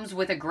comes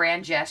with a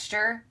grand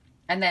gesture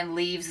and then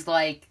leaves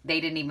like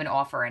they didn't even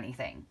offer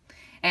anything.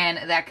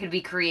 And that could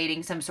be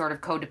creating some sort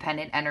of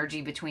codependent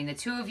energy between the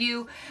two of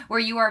you,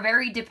 where you are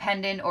very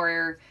dependent,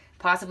 or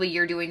possibly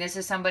you're doing this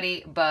to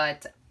somebody,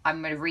 but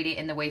I'm going to read it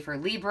in the way for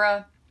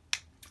Libra.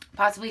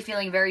 Possibly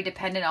feeling very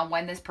dependent on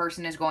when this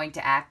person is going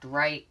to act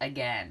right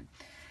again.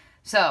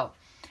 So,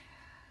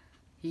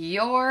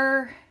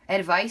 your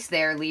advice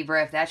there,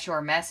 Libra, if that's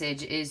your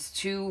message, is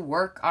to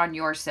work on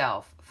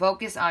yourself.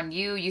 Focus on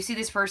you. You see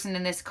this person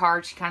in this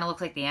card, she kind of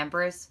looks like the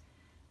Empress.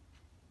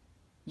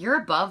 you're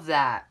above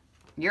that.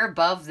 You're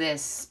above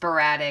this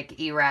sporadic,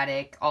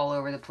 erratic, all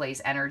over the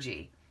place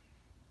energy.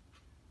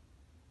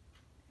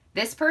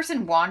 This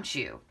person wants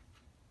you,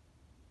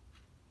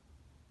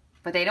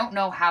 but they don't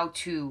know how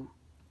to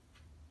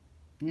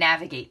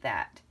navigate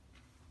that.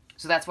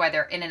 So that's why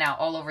they're in and out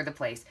all over the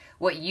place.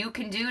 What you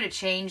can do to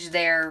change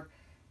their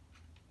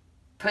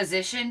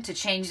position, to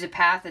change the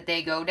path that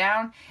they go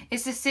down,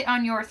 is to sit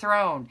on your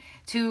throne,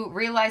 to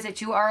realize that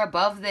you are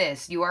above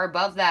this, you are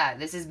above that,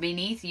 this is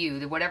beneath you,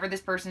 that whatever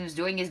this person is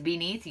doing is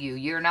beneath you.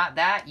 You're not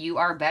that, you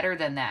are better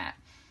than that.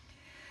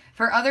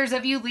 For others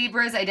of you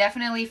Libras, I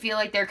definitely feel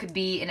like there could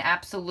be an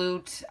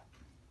absolute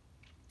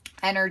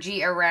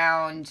energy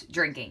around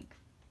drinking.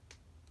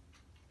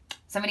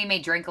 Somebody may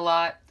drink a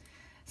lot,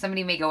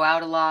 somebody may go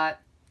out a lot,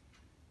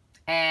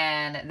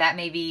 and that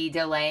may be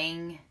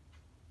delaying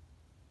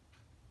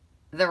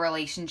the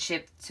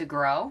relationship to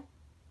grow.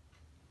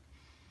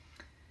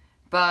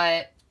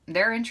 But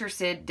they're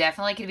interested.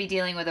 Definitely could be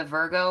dealing with a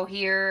Virgo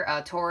here,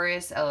 a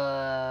Taurus,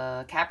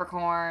 a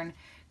Capricorn.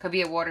 Could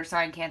be a water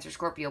sign, Cancer,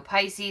 Scorpio,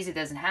 Pisces. It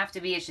doesn't have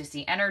to be. It's just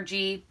the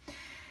energy.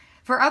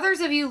 For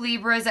others of you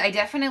Libras, I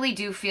definitely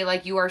do feel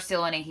like you are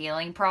still in a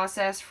healing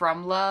process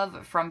from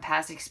love, from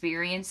past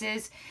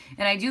experiences.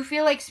 And I do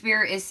feel like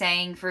Spirit is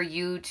saying for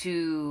you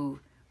to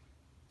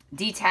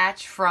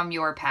detach from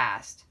your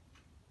past.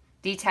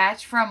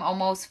 Detach from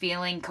almost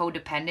feeling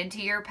codependent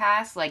to your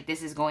past, like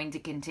this is going to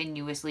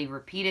continuously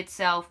repeat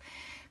itself.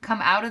 Come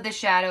out of the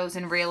shadows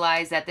and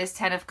realize that this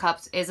 10 of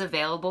Cups is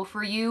available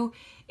for you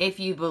if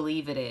you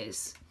believe it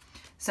is.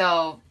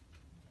 So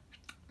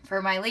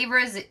for my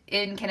Libras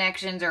in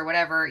connections or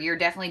whatever, you're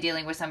definitely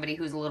dealing with somebody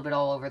who's a little bit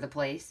all over the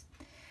place.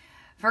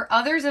 For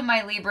others of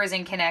my Libras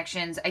in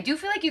connections, I do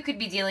feel like you could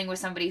be dealing with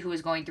somebody who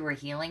is going through a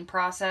healing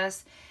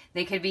process.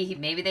 They could be,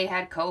 maybe they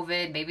had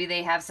COVID, maybe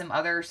they have some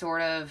other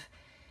sort of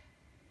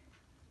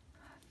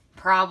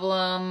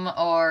problem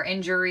or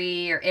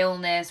injury or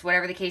illness,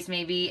 whatever the case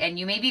may be, and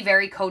you may be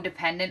very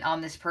codependent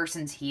on this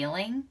person's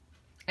healing,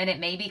 and it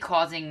may be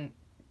causing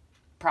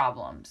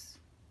problems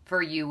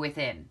for you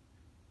within.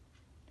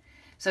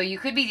 So you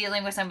could be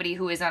dealing with somebody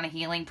who is on a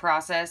healing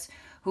process,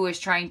 who is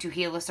trying to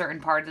heal a certain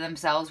part of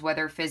themselves,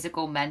 whether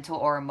physical, mental,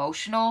 or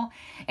emotional,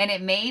 and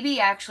it may be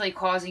actually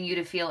causing you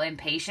to feel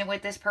impatient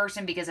with this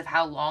person because of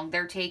how long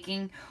they're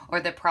taking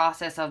or the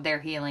process of their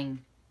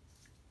healing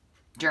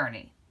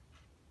journey.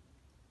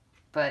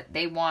 But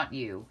they want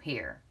you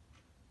here.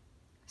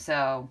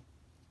 So,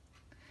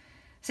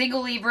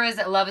 single Libras,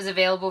 love is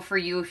available for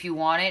you if you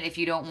want it. If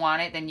you don't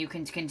want it, then you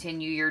can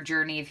continue your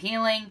journey of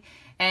healing.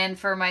 And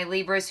for my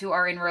Libras who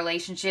are in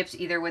relationships,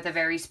 either with a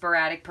very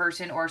sporadic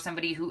person or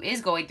somebody who is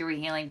going through a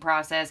healing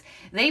process,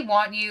 they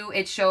want you.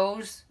 It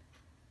shows.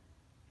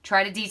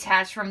 Try to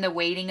detach from the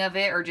waiting of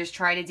it, or just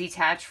try to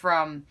detach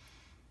from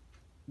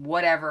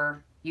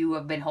whatever you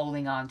have been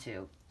holding on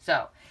to.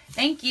 So,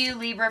 thank you,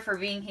 Libra, for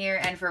being here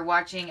and for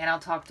watching, and I'll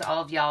talk to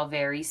all of y'all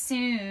very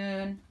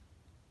soon.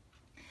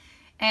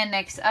 And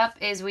next up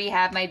is we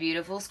have my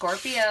beautiful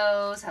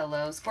Scorpios.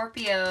 Hello,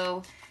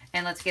 Scorpio.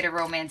 And let's get a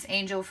romance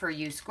angel for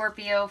you,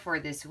 Scorpio, for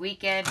this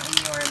weekend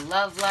in your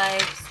love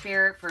life.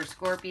 Spirit for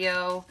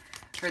Scorpio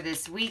for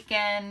this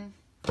weekend.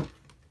 All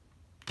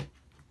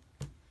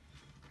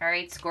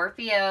right,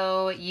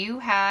 Scorpio,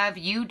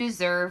 you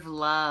deserve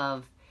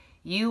love.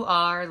 You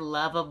are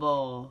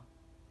lovable.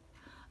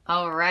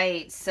 All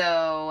right,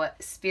 so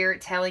Spirit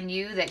telling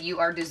you that you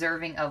are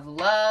deserving of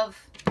love.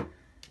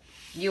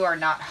 You are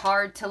not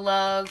hard to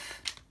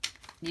love.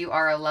 You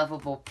are a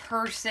lovable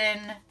person.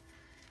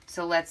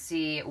 So let's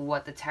see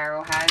what the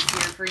tarot has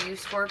here for you,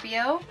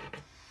 Scorpio.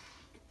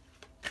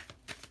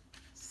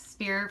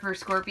 Spirit for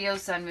Scorpio,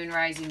 Sun, Moon,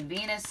 Rising,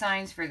 Venus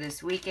signs for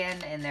this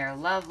weekend in their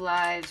love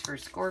lives for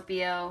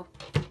Scorpio.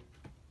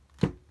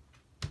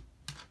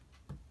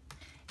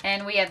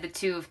 And we have the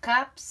Two of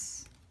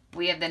Cups.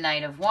 We have the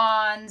Knight of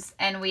Wands.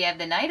 And we have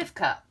the Knight of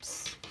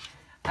Cups.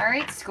 All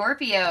right,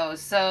 Scorpio.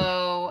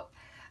 So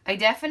I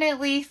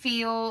definitely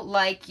feel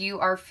like you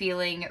are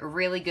feeling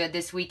really good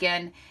this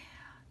weekend.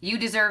 You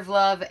deserve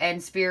love,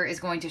 and Spirit is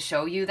going to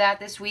show you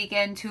that this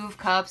weekend. Two of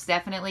Cups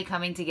definitely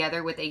coming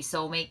together with a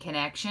soulmate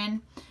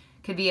connection.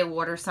 Could be a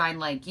water sign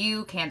like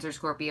you, Cancer,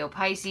 Scorpio,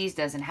 Pisces.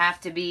 Doesn't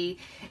have to be.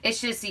 It's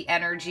just the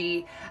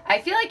energy.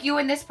 I feel like you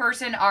and this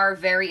person are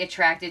very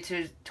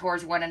attracted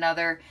towards one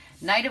another.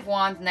 Knight of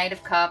Wands, Knight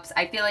of Cups.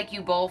 I feel like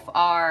you both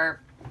are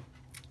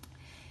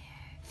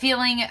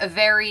feeling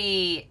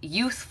very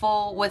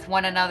youthful with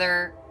one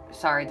another.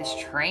 Sorry, this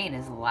train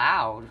is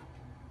loud.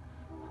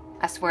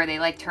 I swear they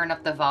like turn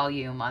up the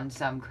volume on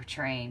some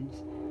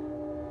trains.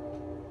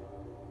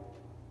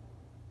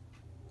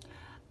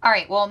 All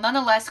right, well,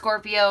 nonetheless,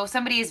 Scorpio,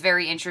 somebody is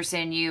very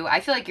interested in you. I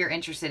feel like you're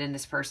interested in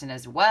this person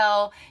as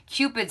well.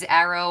 Cupid's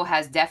arrow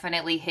has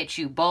definitely hit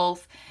you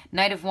both.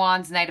 Knight of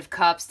Wands, Knight of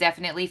Cups,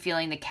 definitely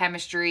feeling the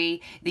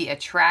chemistry, the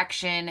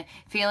attraction,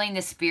 feeling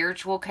the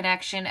spiritual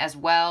connection as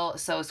well.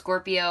 So,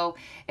 Scorpio,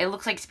 it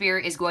looks like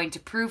Spirit is going to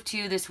prove to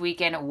you this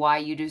weekend why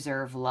you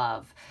deserve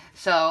love.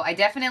 So, I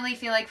definitely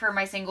feel like for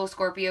my single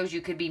Scorpios, you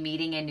could be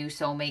meeting a new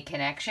soulmate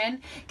connection.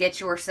 Get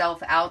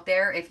yourself out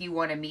there if you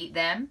want to meet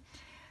them.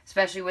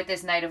 Especially with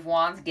this Knight of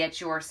Wands, get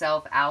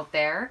yourself out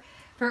there.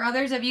 For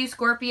others of you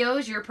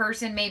Scorpios, your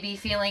person may be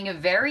feeling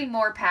very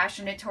more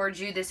passionate towards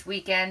you this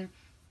weekend.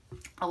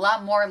 A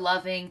lot more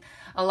loving,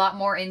 a lot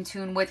more in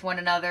tune with one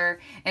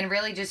another, and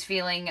really just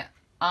feeling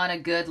on a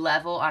good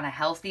level, on a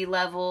healthy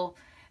level.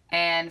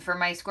 And for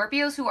my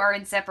Scorpios who are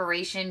in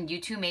separation, you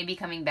two may be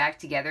coming back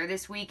together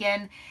this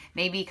weekend,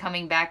 maybe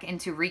coming back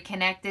into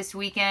reconnect this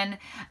weekend.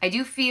 I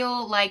do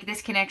feel like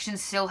this connection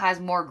still has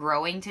more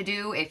growing to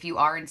do. If you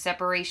are in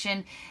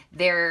separation,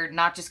 they're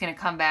not just going to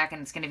come back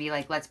and it's going to be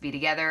like, let's be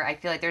together. I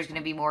feel like there's going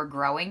to be more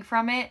growing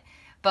from it,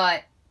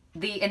 but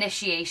the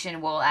initiation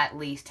will at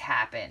least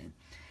happen.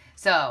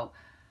 So,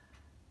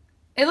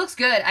 it looks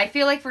good. I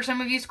feel like for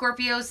some of you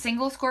Scorpios,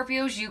 single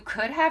Scorpios, you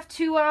could have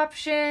two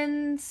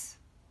options.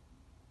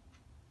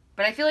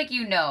 But I feel like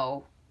you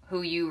know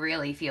who you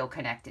really feel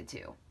connected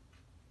to.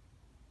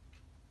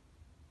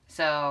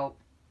 So,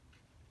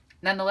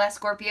 nonetheless,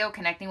 Scorpio,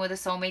 connecting with a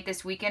soulmate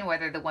this weekend,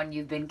 whether the one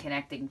you've been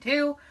connecting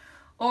to,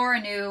 or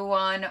a new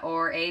one,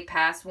 or a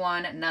past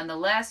one,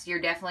 nonetheless,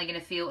 you're definitely going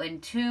to feel in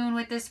tune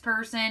with this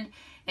person,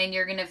 and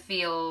you're going to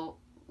feel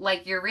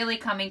like you're really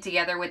coming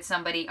together with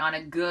somebody on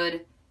a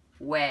good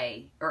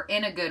way, or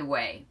in a good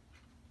way.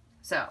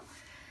 So,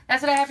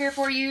 that's what I have here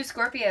for you,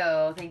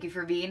 Scorpio. Thank you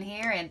for being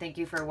here, and thank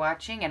you for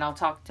watching, and I'll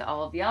talk to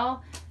all of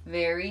y'all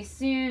very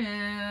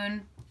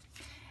soon.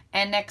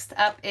 And next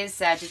up is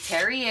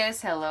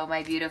Sagittarius. Hello,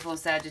 my beautiful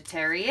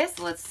Sagittarius.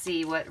 Let's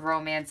see what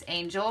romance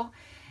angel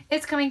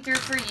is coming through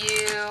for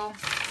you.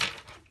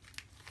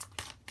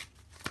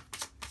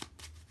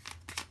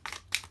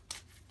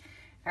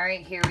 All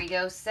right, here we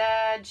go,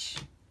 Sag.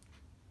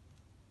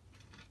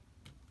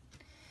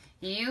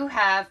 You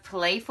have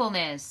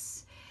playfulness.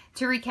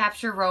 To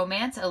recapture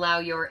romance, allow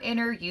your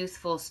inner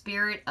youthful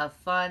spirit of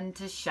fun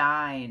to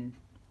shine.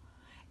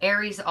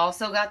 Aries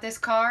also got this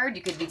card.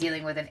 You could be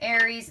dealing with an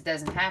Aries. It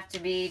doesn't have to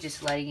be.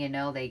 Just letting you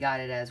know they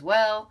got it as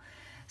well.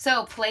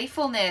 So,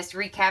 playfulness,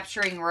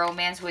 recapturing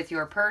romance with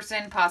your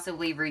person,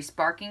 possibly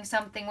re-sparking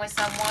something with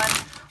someone,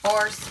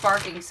 or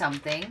sparking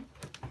something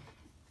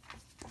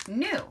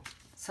new.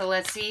 So,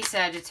 let's see,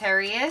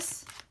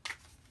 Sagittarius.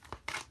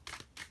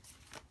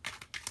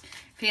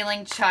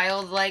 Feeling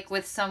childlike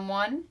with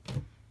someone.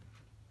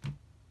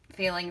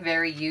 Feeling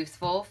very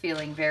youthful,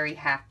 feeling very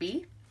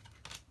happy.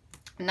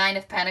 Nine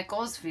of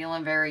Pentacles,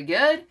 feeling very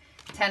good.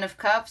 Ten of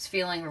Cups,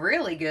 feeling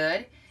really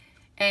good.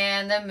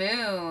 And the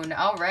Moon.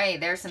 All right,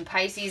 there's some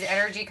Pisces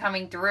energy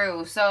coming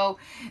through. So,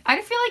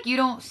 I feel like you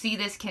don't see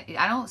this,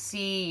 I don't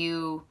see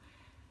you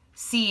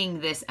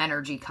seeing this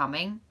energy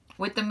coming.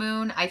 With the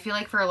Moon, I feel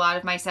like for a lot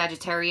of my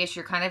Sagittarius,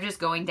 you're kind of just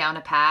going down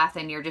a path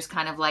and you're just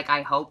kind of like,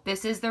 I hope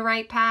this is the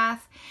right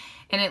path.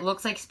 And it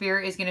looks like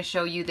Spirit is going to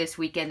show you this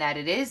weekend that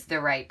it is the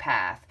right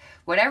path.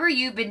 Whatever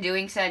you've been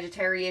doing,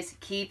 Sagittarius,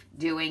 keep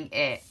doing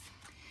it.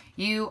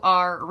 You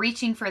are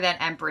reaching for that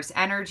Empress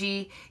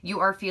energy. You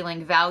are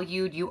feeling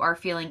valued. You are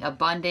feeling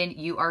abundant.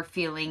 You are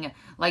feeling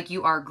like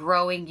you are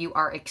growing. You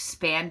are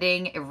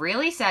expanding.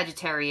 Really,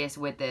 Sagittarius,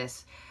 with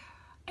this.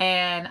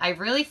 And I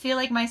really feel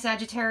like my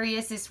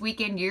Sagittarius this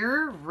weekend,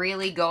 you're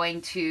really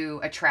going to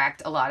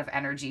attract a lot of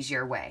energies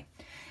your way.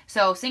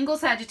 So, single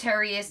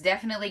Sagittarius,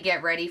 definitely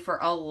get ready for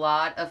a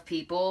lot of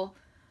people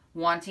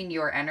wanting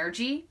your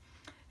energy.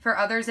 For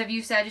others of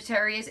you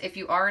Sagittarius, if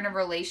you are in a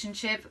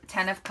relationship,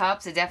 10 of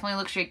Cups, it definitely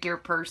looks like your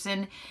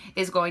person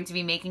is going to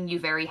be making you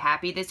very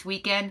happy this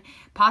weekend.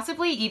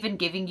 Possibly even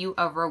giving you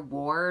a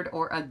reward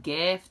or a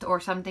gift or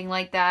something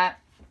like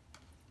that.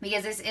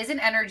 Because this is an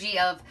energy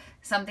of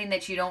something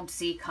that you don't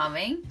see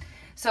coming.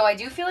 So I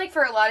do feel like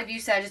for a lot of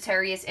you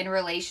Sagittarius in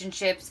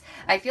relationships,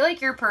 I feel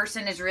like your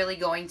person is really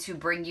going to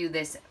bring you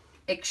this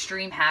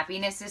extreme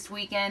happiness this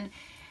weekend.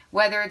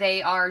 Whether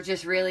they are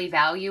just really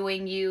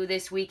valuing you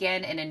this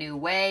weekend in a new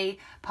way.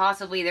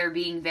 Possibly they're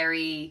being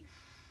very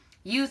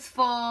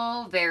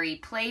youthful, very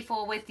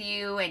playful with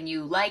you, and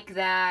you like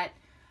that.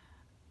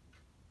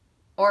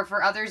 Or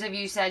for others of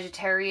you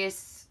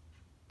Sagittarius,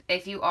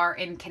 if you are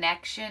in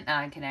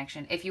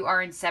if you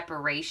are in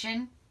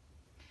separation,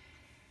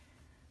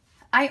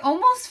 I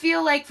almost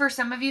feel like for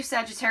some of you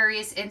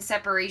Sagittarius in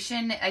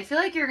separation, I feel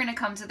like you're going to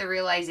come to the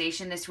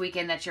realization this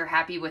weekend that you're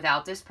happy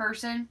without this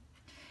person.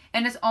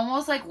 And it's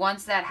almost like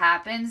once that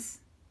happens,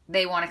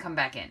 they want to come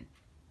back in.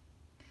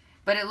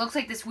 But it looks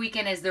like this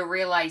weekend is the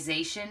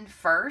realization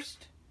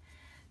first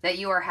that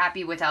you are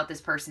happy without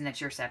this person that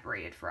you're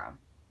separated from.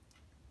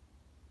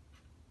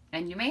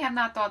 And you may have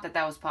not thought that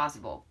that was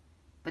possible.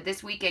 But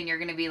this weekend you're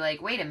going to be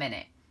like, wait a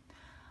minute.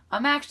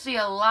 I'm actually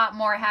a lot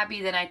more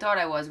happy than I thought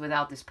I was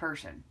without this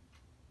person.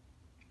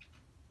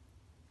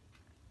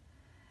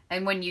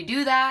 And when you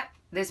do that,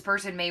 this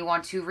person may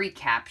want to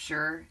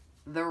recapture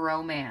the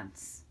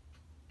romance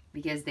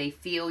because they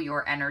feel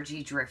your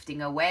energy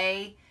drifting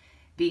away,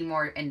 being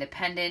more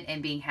independent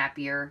and being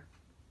happier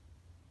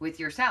with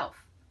yourself.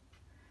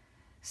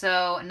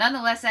 So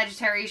nonetheless,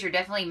 Sagittarius, you're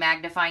definitely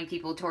magnifying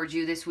people towards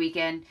you this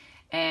weekend,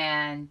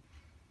 and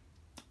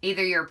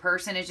either your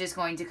person is just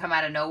going to come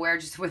out of nowhere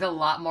just with a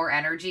lot more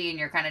energy and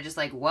you're kind of just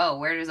like, whoa,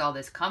 where does all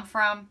this come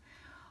from?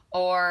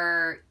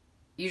 Or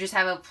you just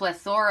have a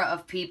plethora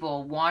of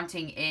people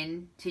wanting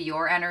into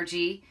your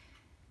energy.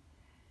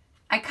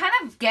 I kind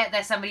of get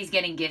that somebody's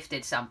getting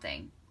gifted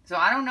something. So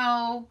I don't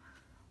know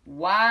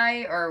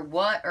why or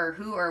what or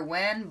who or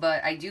when,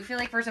 but I do feel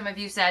like for some of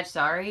you Sag,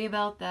 sorry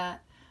about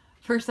that.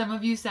 For some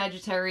of you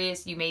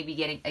Sagittarius, you may be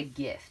getting a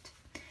gift.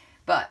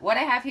 But what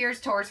I have here is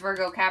Taurus,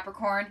 Virgo,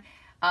 Capricorn,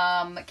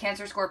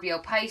 Cancer, Scorpio,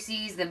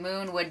 Pisces. The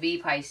moon would be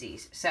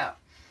Pisces. So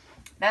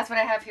that's what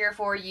I have here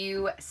for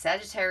you,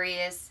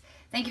 Sagittarius.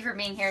 Thank you for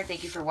being here.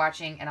 Thank you for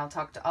watching. And I'll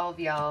talk to all of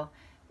y'all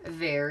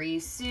very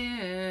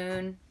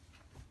soon.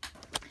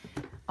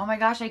 Oh my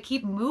gosh, I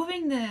keep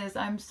moving this.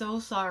 I'm so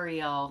sorry,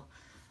 y'all.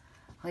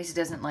 At least it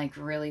doesn't like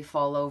really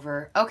fall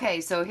over.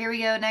 Okay, so here we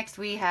go. Next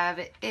we have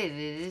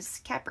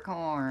is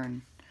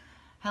Capricorn.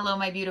 Hello,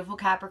 my beautiful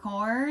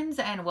Capricorns,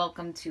 and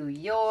welcome to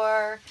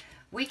your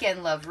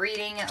weekend love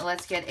reading.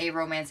 Let's get a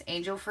romance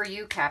angel for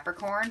you,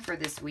 Capricorn, for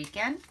this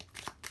weekend.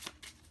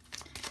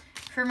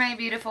 For my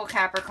beautiful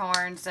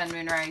Capricorn, Sun,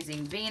 Moon,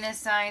 Rising, Venus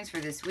signs for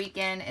this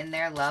weekend in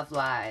their love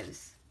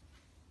lives.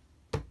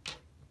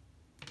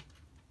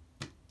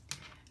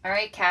 All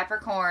right,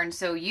 Capricorn,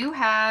 so you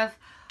have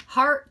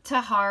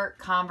heart-to-heart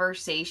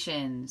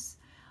conversations.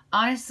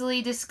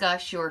 Honestly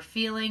discuss your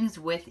feelings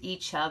with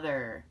each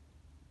other.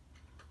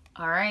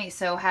 All right,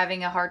 so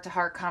having a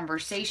heart-to-heart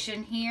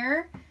conversation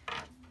here.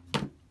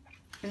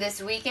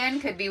 This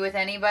weekend could be with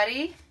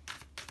anybody.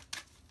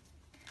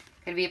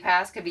 Could be a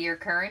past, could be your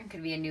current,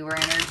 could be a newer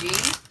energy.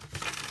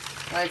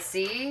 Let's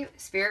see.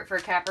 Spirit for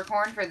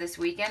Capricorn for this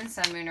weekend.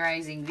 Sun, Moon,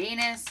 Rising,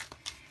 Venus.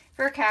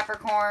 For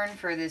Capricorn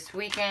for this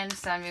weekend.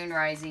 Sun, Moon,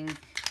 Rising,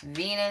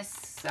 Venus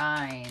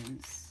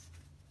signs.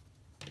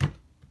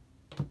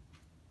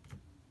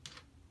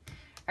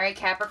 All right,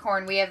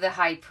 Capricorn, we have the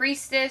High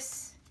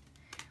Priestess,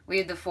 we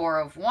have the Four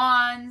of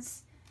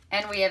Wands,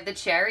 and we have the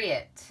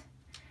Chariot.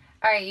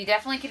 All right, you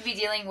definitely could be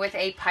dealing with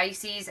a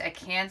Pisces, a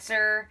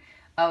Cancer,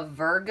 a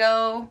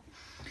Virgo,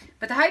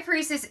 but the High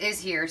Priestess is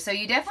here, so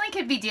you definitely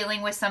could be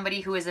dealing with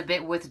somebody who is a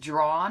bit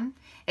withdrawn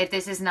if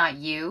this is not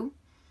you.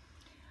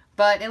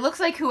 But it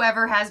looks like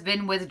whoever has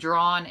been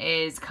withdrawn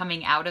is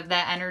coming out of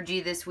that energy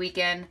this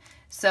weekend.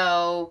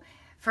 So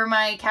for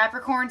my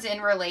Capricorns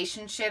in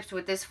relationships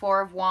with this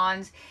Four of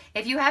Wands,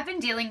 if you have been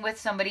dealing with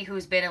somebody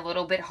who's been a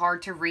little bit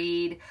hard to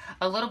read,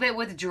 a little bit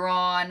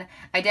withdrawn,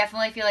 I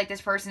definitely feel like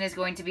this person is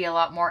going to be a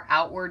lot more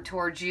outward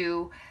towards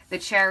you. The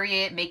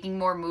Chariot making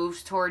more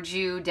moves towards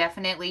you,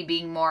 definitely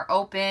being more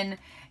open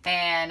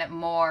and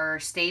more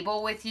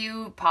stable with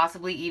you,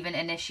 possibly even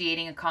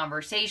initiating a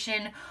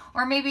conversation,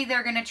 or maybe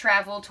they're going to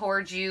travel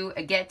towards you,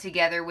 get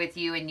together with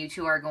you, and you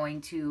two are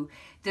going to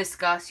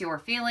discuss your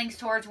feelings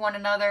towards one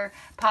another,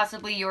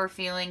 possibly your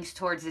feelings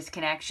towards this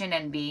connection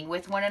and being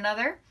with one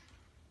another.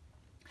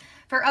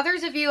 For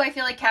others of you, I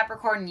feel like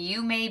Capricorn,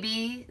 you may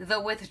be the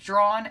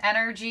withdrawn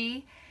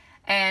energy,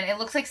 and it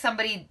looks like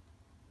somebody,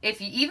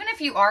 even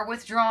if you are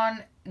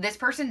withdrawn, this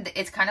person,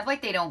 it's kind of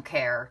like they don't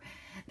care.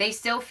 They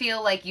still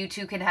feel like you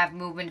two can have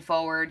movement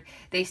forward.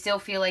 They still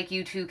feel like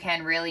you two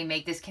can really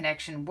make this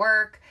connection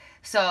work.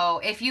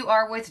 So if you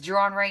are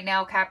withdrawn right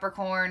now,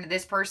 Capricorn,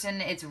 this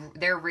person,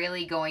 they're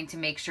really going to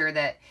make sure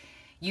that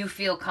you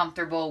feel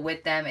comfortable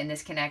with them in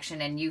this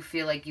connection and you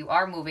feel like you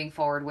are moving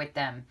forward with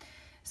them.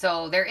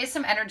 So there is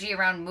some energy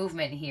around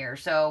movement here.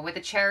 So with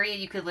the Chariot,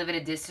 you could live at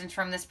a distance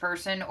from this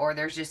person, or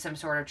there's just some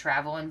sort of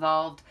travel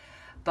involved.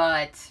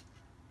 But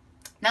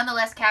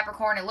nonetheless,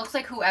 Capricorn, it looks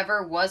like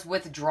whoever was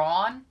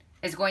withdrawn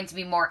is going to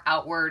be more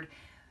outward,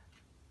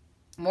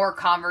 more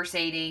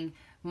conversating,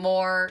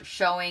 more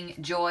showing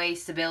joy,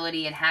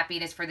 stability, and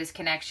happiness for this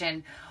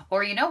connection.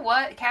 Or you know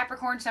what,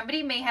 Capricorn,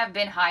 somebody may have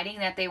been hiding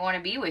that they want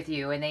to be with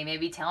you, and they may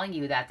be telling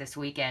you that this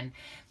weekend.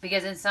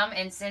 Because in some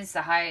instance,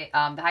 the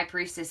High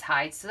Priestess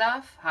hides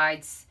stuff,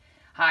 hides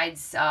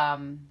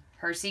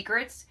her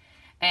secrets.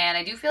 And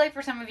I do feel like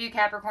for some of you,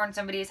 Capricorn,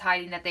 somebody is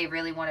hiding that they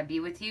really want to be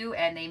with you,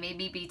 and they may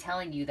be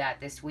telling you that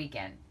this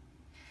weekend.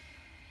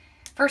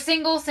 For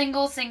single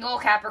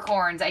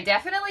Capricorns, I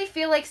definitely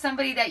feel like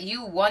somebody that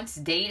you once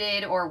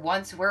dated or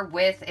once were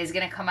with is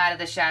going to come out of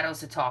the shadows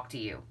to talk to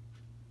you.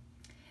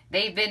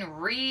 They've been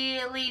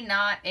really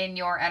not in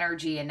your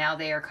energy, and now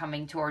they are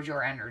coming towards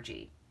your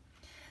energy.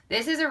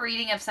 This is a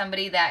reading of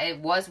somebody that it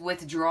was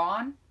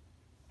withdrawn,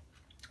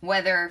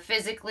 whether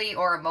physically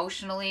or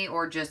emotionally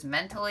or just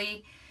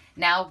mentally,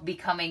 now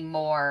becoming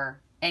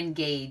more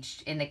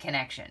engaged in the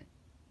connection.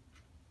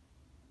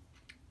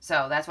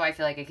 So that's why I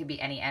feel like it could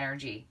be any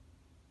energy.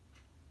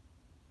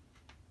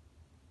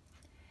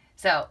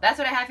 So that's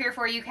what I have here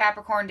for you,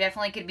 Capricorn.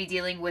 Definitely could be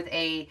dealing with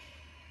a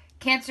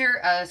Cancer,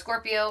 a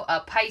Scorpio,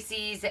 a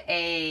Pisces,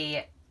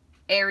 a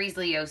Aries,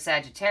 Leo,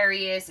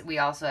 Sagittarius. We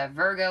also have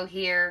Virgo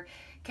here.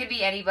 Could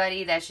be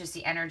anybody. That's just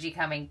the energy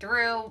coming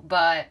through.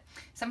 But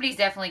somebody's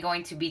definitely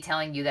going to be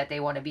telling you that they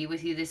want to be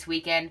with you this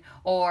weekend,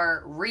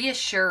 or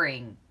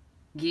reassuring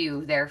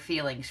you their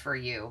feelings for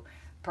you.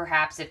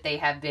 Perhaps if they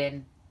have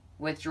been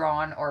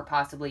withdrawn, or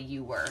possibly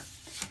you were.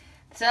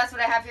 So that's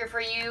what I have here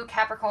for you,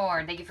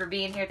 Capricorn. Thank you for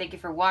being here. Thank you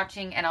for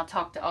watching. And I'll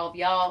talk to all of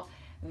y'all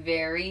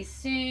very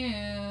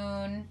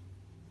soon.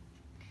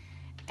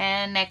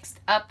 And next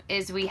up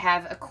is we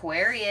have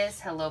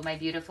Aquarius. Hello, my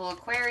beautiful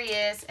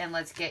Aquarius. And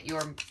let's get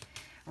your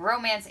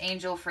romance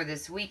angel for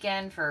this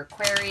weekend for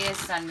Aquarius,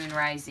 Sun, Moon,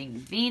 Rising,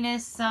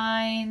 Venus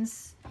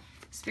signs.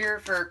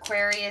 Spirit for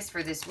Aquarius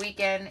for this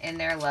weekend in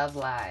their love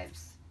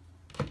lives.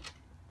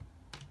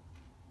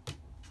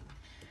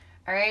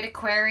 All right,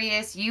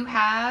 Aquarius, you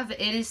have,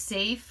 it is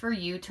safe for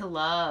you to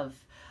love.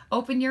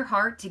 Open your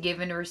heart to give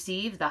and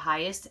receive the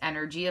highest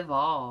energy of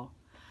all.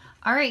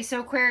 All right, so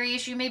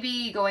Aquarius, you may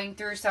be going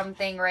through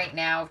something right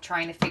now,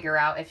 trying to figure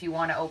out if you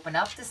want to open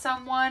up to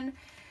someone.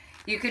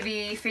 You could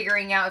be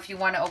figuring out if you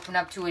want to open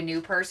up to a new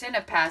person,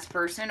 a past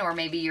person, or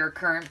maybe your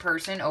current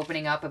person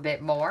opening up a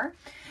bit more.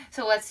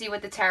 So let's see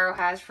what the tarot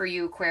has for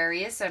you,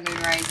 Aquarius, Sun, Moon,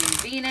 Rising,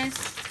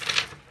 Venus,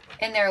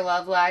 in their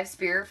love life.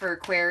 Spirit for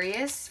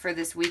Aquarius for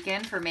this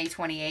weekend, for May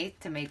 28th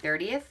to May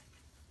 30th.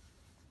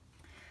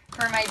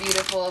 For my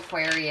beautiful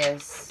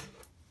Aquarius.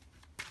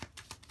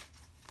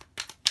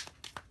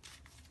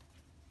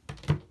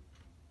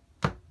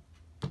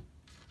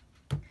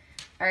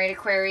 All right,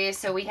 Aquarius,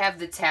 so we have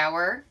the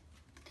Tower,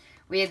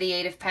 we have the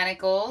Eight of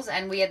Pentacles,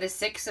 and we have the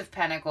Six of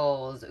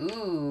Pentacles.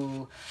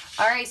 Ooh.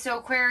 All right, so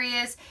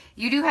Aquarius,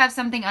 you do have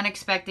something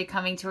unexpected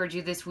coming towards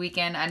you this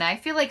weekend, and I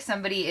feel like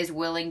somebody is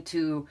willing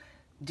to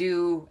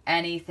do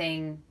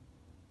anything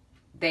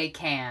they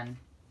can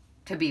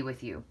to be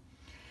with you.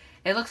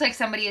 It looks like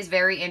somebody is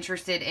very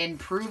interested in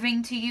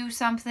proving to you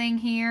something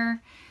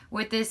here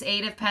with this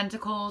Eight of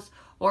Pentacles.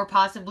 Or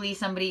possibly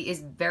somebody is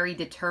very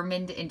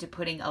determined into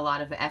putting a lot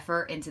of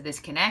effort into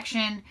this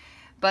connection.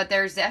 But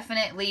there's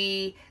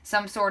definitely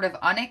some sort of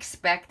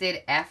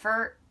unexpected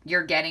effort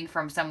you're getting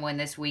from someone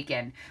this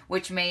weekend,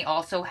 which may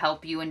also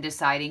help you in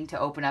deciding to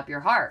open up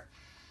your heart.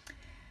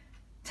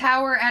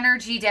 Tower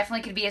energy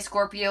definitely could be a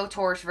Scorpio,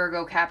 Taurus,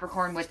 Virgo,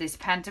 Capricorn with this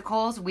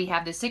Pentacles. We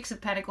have the Six of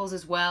Pentacles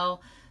as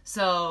well.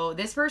 So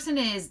this person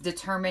is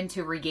determined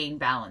to regain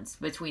balance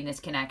between this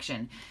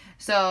connection.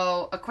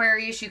 So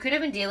Aquarius, you could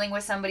have been dealing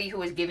with somebody who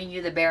was giving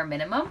you the bare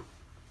minimum.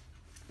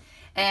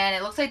 And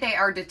it looks like they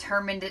are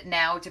determined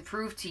now to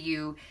prove to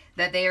you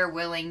that they are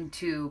willing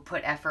to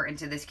put effort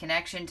into this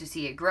connection, to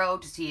see it grow,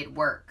 to see it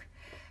work.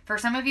 For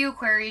some of you,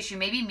 Aquarius, you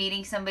may be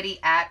meeting somebody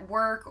at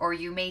work, or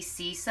you may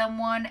see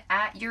someone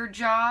at your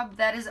job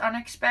that is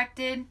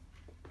unexpected.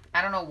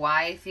 I don't know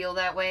why I feel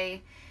that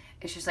way.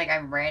 It's just like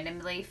I'm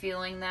randomly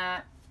feeling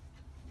that.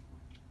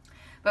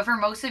 But for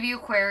most of you,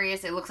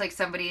 Aquarius, it looks like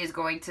somebody is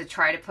going to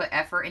try to put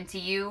effort into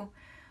you.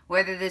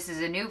 Whether this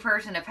is a new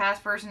person, a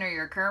past person, or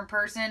your current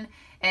person.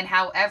 And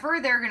however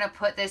they're going to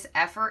put this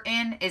effort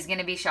in is going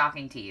to be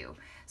shocking to you.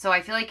 So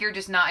I feel like you're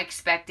just not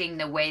expecting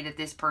the way that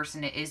this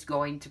person is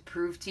going to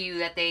prove to you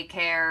that they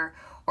care.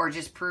 Or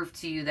just prove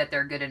to you that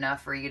they're good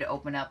enough for you to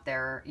open up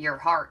your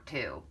heart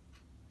to.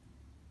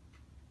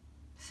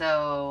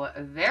 So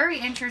very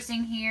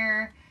interesting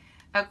here,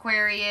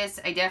 Aquarius.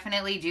 I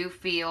definitely do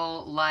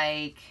feel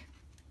like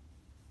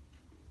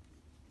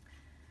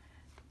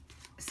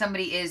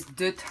somebody is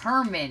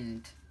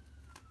determined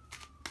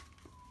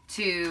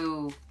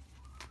to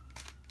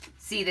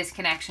see this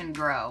connection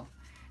grow.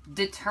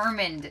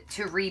 Determined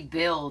to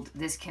rebuild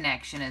this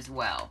connection as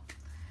well.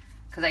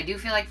 Because I do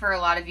feel like for a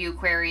lot of you,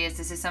 Aquarius,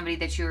 this is somebody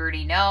that you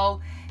already know.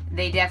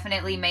 They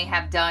definitely may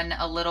have done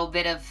a little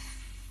bit of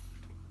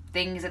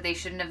things that they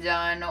shouldn't have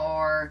done.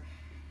 Or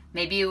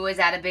maybe it was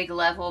at a big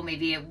level.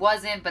 Maybe it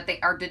wasn't. But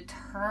they are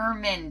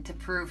determined to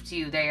prove to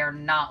you they are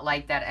not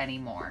like that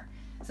anymore.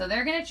 So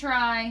they're going to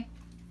try.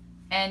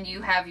 And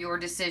you have your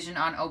decision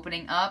on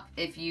opening up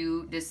if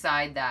you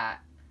decide that.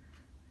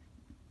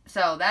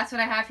 So that's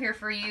what I have here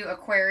for you,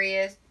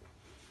 Aquarius.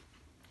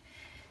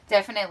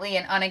 Definitely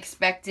an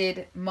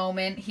unexpected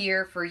moment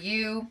here for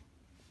you.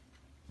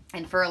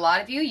 And for a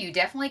lot of you, you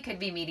definitely could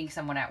be meeting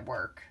someone at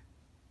work.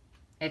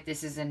 If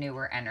this is a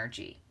newer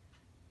energy.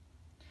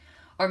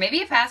 Or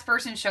maybe a past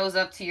person shows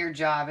up to your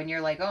job and you're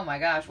like, oh my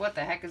gosh, what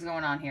the heck is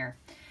going on here?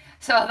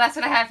 So that's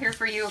what I have here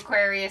for you,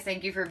 Aquarius.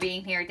 Thank you for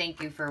being here.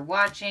 Thank you for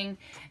watching.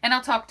 And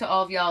I'll talk to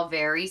all of y'all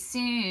very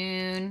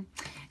soon.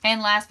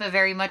 And last but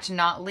very much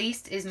not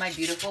least is my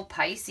beautiful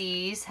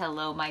Pisces.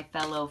 Hello, my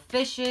fellow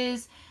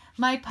fishes.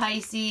 My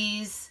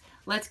Pisces.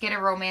 Let's get a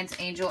romance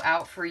angel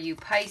out for you,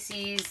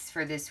 Pisces,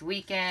 for this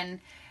weekend.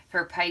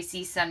 For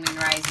Pisces, Sun, Moon,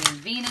 Rising,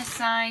 Venus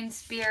sign,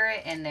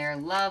 Spirit, and their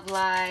love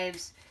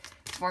lives.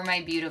 For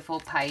my beautiful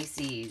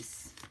Pisces.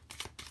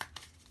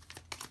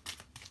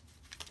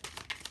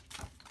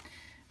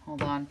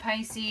 Hold on,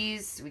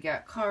 Pisces. We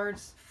got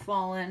cards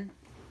falling.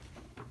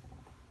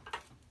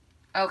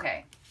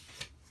 Okay.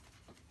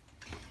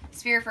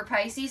 Spirit for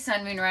Pisces,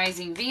 Sun, Moon,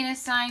 Rising,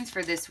 Venus signs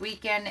for this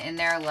weekend in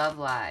their love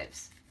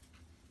lives.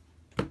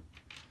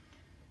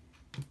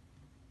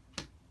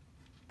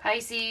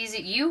 Pisces,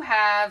 you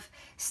have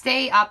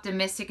stay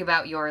optimistic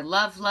about your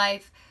love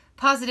life.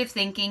 Positive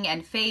thinking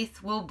and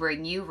faith will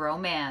bring you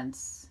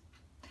romance.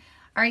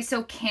 All right,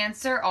 so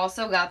Cancer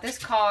also got this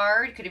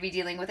card. Could it be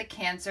dealing with a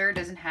Cancer?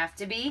 Doesn't have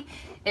to be.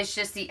 It's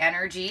just the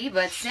energy,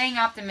 but staying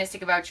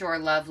optimistic about your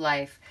love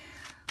life.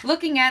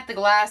 Looking at the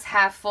glass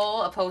half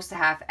full opposed to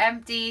half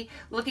empty.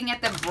 Looking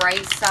at the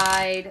bright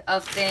side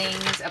of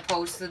things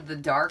opposed to the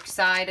dark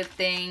side of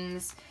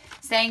things.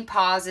 Staying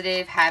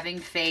positive, having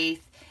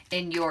faith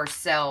in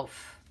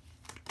yourself,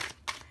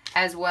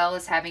 as well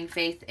as having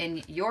faith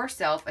in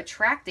yourself,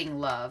 attracting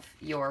love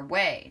your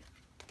way.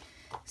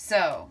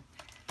 So,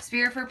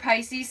 Spirit for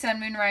Pisces, Sun,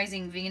 Moon,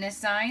 Rising, Venus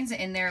signs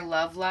in their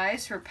love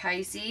lives for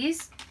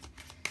Pisces.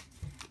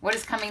 What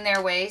is coming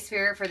their way,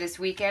 Spirit, for this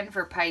weekend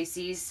for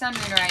Pisces, Sun,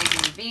 Moon,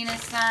 Rising,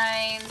 Venus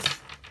signs?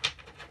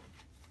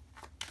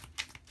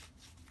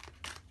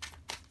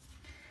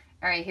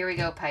 All right, here we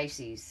go,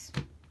 Pisces.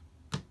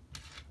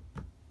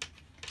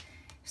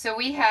 So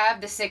we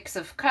have the Six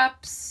of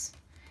Cups,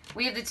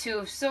 we have the Two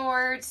of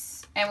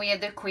Swords, and we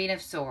have the Queen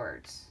of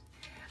Swords.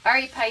 All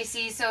right,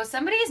 Pisces, so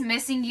somebody is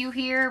missing you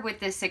here with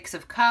the Six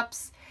of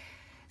Cups.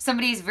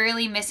 Somebody's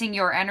really missing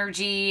your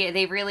energy.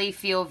 They really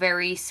feel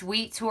very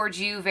sweet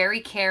towards you, very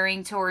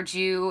caring towards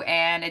you,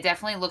 and it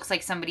definitely looks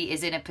like somebody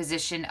is in a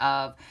position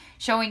of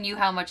showing you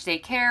how much they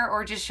care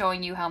or just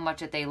showing you how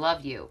much that they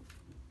love you.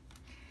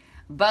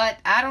 But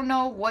I don't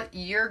know what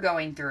you're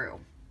going through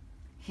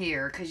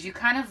here, because you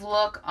kind of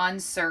look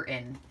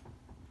uncertain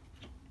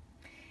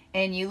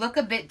and you look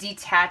a bit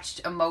detached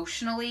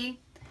emotionally,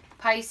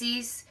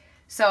 Pisces.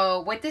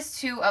 So with this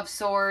Two of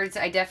Swords,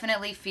 I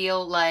definitely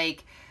feel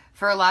like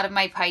for a lot of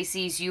my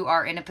Pisces, you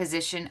are in a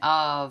position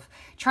of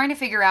trying to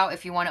figure out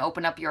if you want to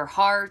open up your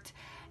heart,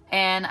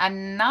 and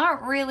I'm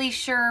not really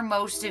sure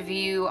most of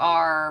you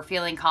are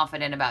feeling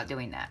confident about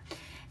doing that.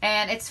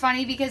 And it's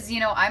funny because, you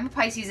know, I'm a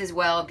Pisces as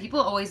well.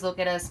 People always look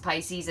at us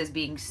Pisces as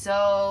being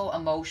so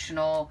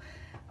emotional,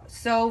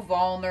 so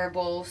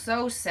vulnerable,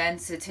 so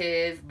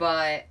sensitive,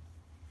 but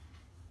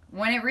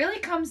when it really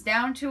comes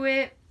down to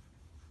it,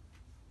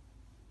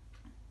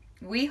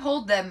 we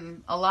hold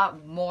them a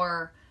lot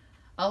more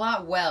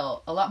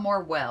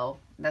well.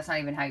 That's not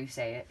even how you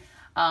say it.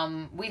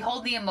 We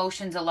hold the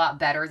emotions a lot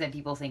better than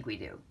people think we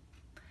do.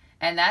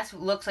 And that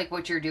looks like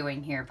what you're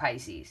doing here,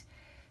 Pisces.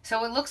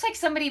 So it looks like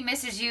somebody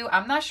misses you.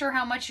 I'm not sure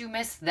how much you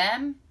miss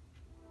them.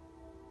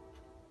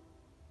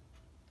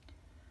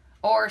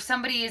 Or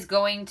somebody is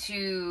going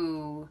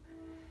to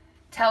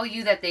tell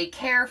you that they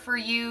care for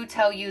you,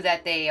 tell you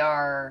that they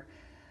are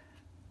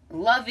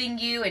loving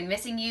you and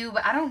missing you.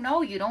 But I don't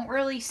know. You don't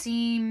really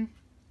seem...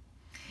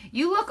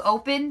 You look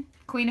open,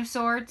 Queen of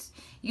Swords.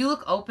 You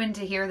look open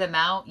to hear them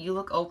out. You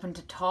look open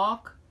to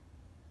talk.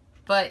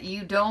 But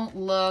you don't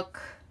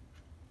look...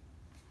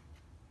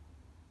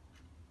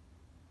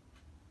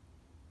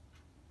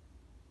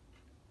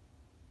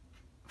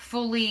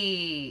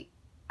 fully...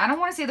 I don't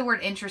want to say the word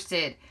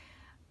interested.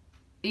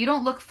 You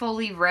don't look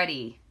fully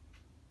ready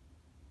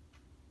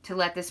to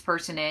let this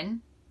person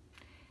in.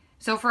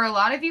 So for a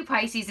lot of you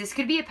Pisces, this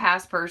could be a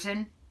past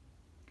person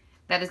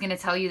that is going to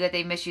tell you that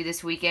they miss you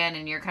this weekend,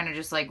 and you're kind of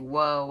just like,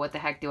 whoa, what the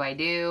heck do I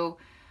do?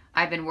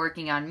 I've been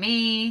working on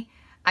me.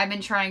 I've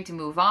been trying to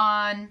move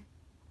on.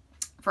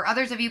 For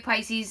others of you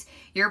Pisces,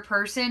 your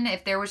person,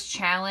 if there was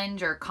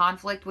challenge or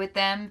conflict with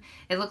them,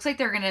 it looks like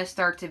they're going to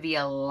start to be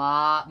a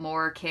lot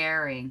more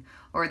caring,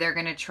 or they're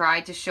going to try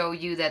to show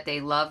you that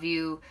they love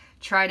you,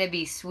 try to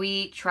be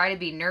sweet, try to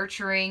be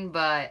nurturing,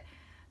 but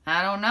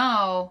I don't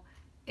know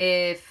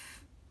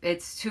if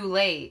it's too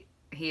late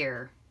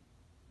here.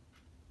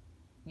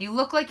 You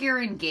look like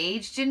you're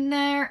engaged in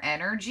their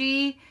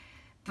energy,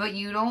 but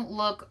you don't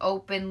look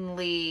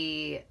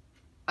openly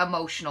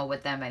emotional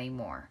with them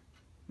anymore.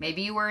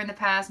 Maybe you were in the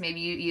past. Maybe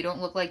you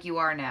don't look like you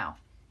are now.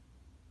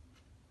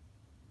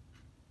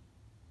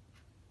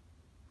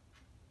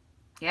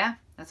 Yeah,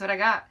 that's what I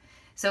got.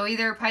 So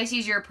either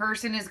Pisces, your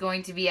person is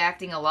going to be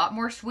acting a lot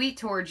more sweet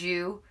towards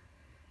you,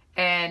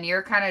 and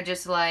you're kind of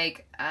just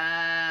like,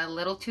 a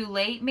little too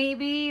late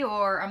maybe,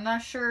 or I'm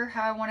not sure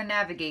how I want to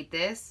navigate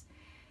this.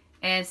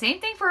 And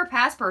same thing for a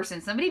past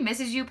person. Somebody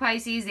misses you,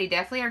 Pisces. They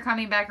definitely are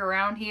coming back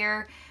around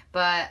here,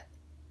 but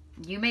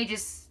you may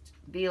just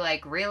be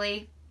like,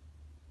 really?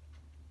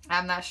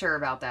 I'm not sure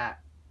about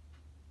that.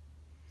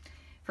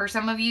 For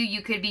some of you,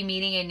 you could be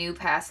meeting a new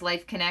past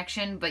life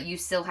connection, but you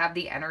still have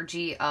the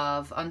energy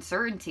of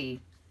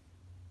uncertainty.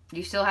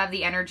 You still have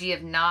the energy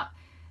of not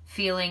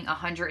feeling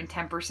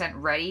 110%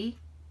 ready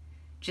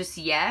just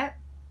yet.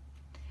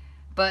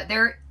 But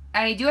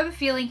I do have a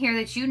feeling here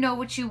that you know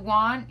what you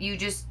want. You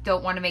just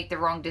don't want to make the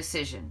wrong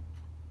decision.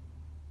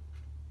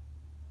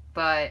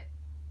 But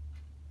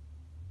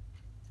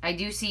I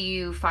do see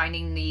you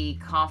finding the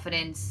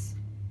confidence,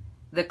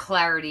 the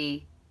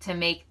clarity to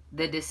make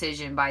the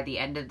decision by the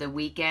end of the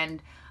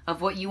weekend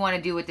of what you want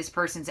to do with this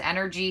person's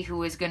energy,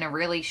 who is going to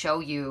really show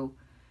you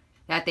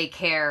that they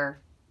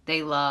care,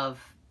 they love,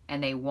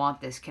 and they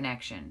want this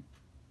connection.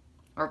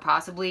 Or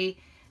possibly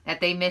that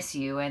they miss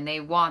you and they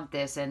want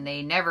this and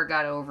they never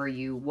got over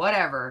you,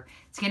 whatever.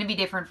 It's going to be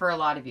different for a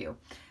lot of you.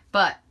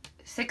 But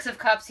Six of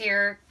Cups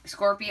here,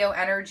 Scorpio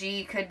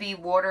energy, could be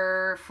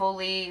water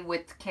fully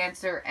with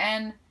Cancer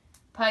and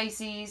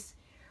Pisces.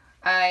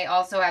 I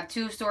also have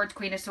Two of Swords,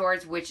 Queen of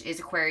Swords, which is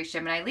Aquarius,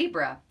 Gemini,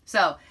 Libra.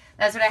 So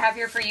that's what I have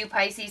here for you,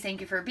 Pisces.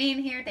 Thank you for being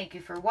here. Thank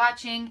you for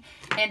watching.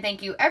 And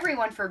thank you,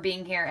 everyone, for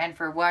being here and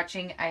for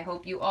watching. I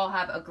hope you all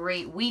have a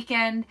great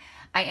weekend.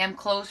 I am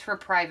closed for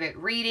private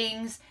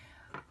readings.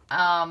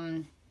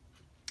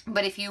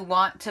 But if you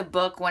want to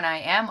book when I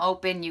am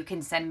open, you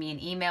can send me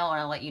an email and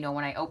I'll let you know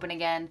when I open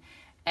again.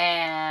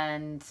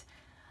 And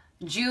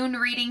June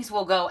readings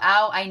will go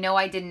out. I know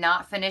I did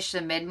not finish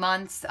the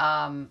mid-months.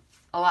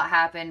 A lot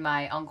happened.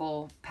 My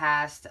uncle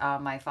passed.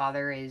 My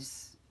father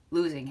is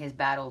losing his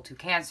battle to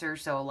cancer,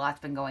 so a lot's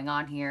been going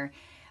on here.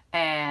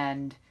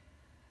 And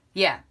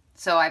yeah,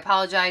 so I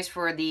apologize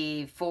for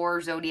the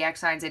 4 zodiac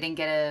signs I didn't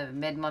get a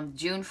mid-month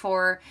June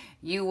for.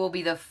 You will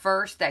be the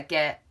first that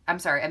get, I'm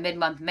sorry, a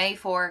mid-month May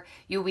for.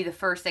 You will be the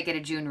first that get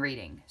a June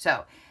reading.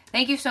 So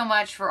thank you so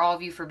much for all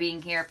of you for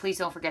being here. Please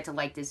don't forget to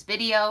like this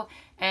video.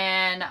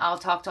 And I'll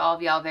talk to all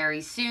of y'all very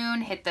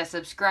soon. Hit the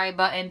subscribe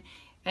button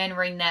and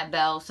ring that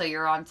bell so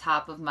you're on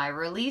top of my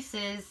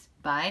releases.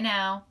 Bye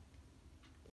now.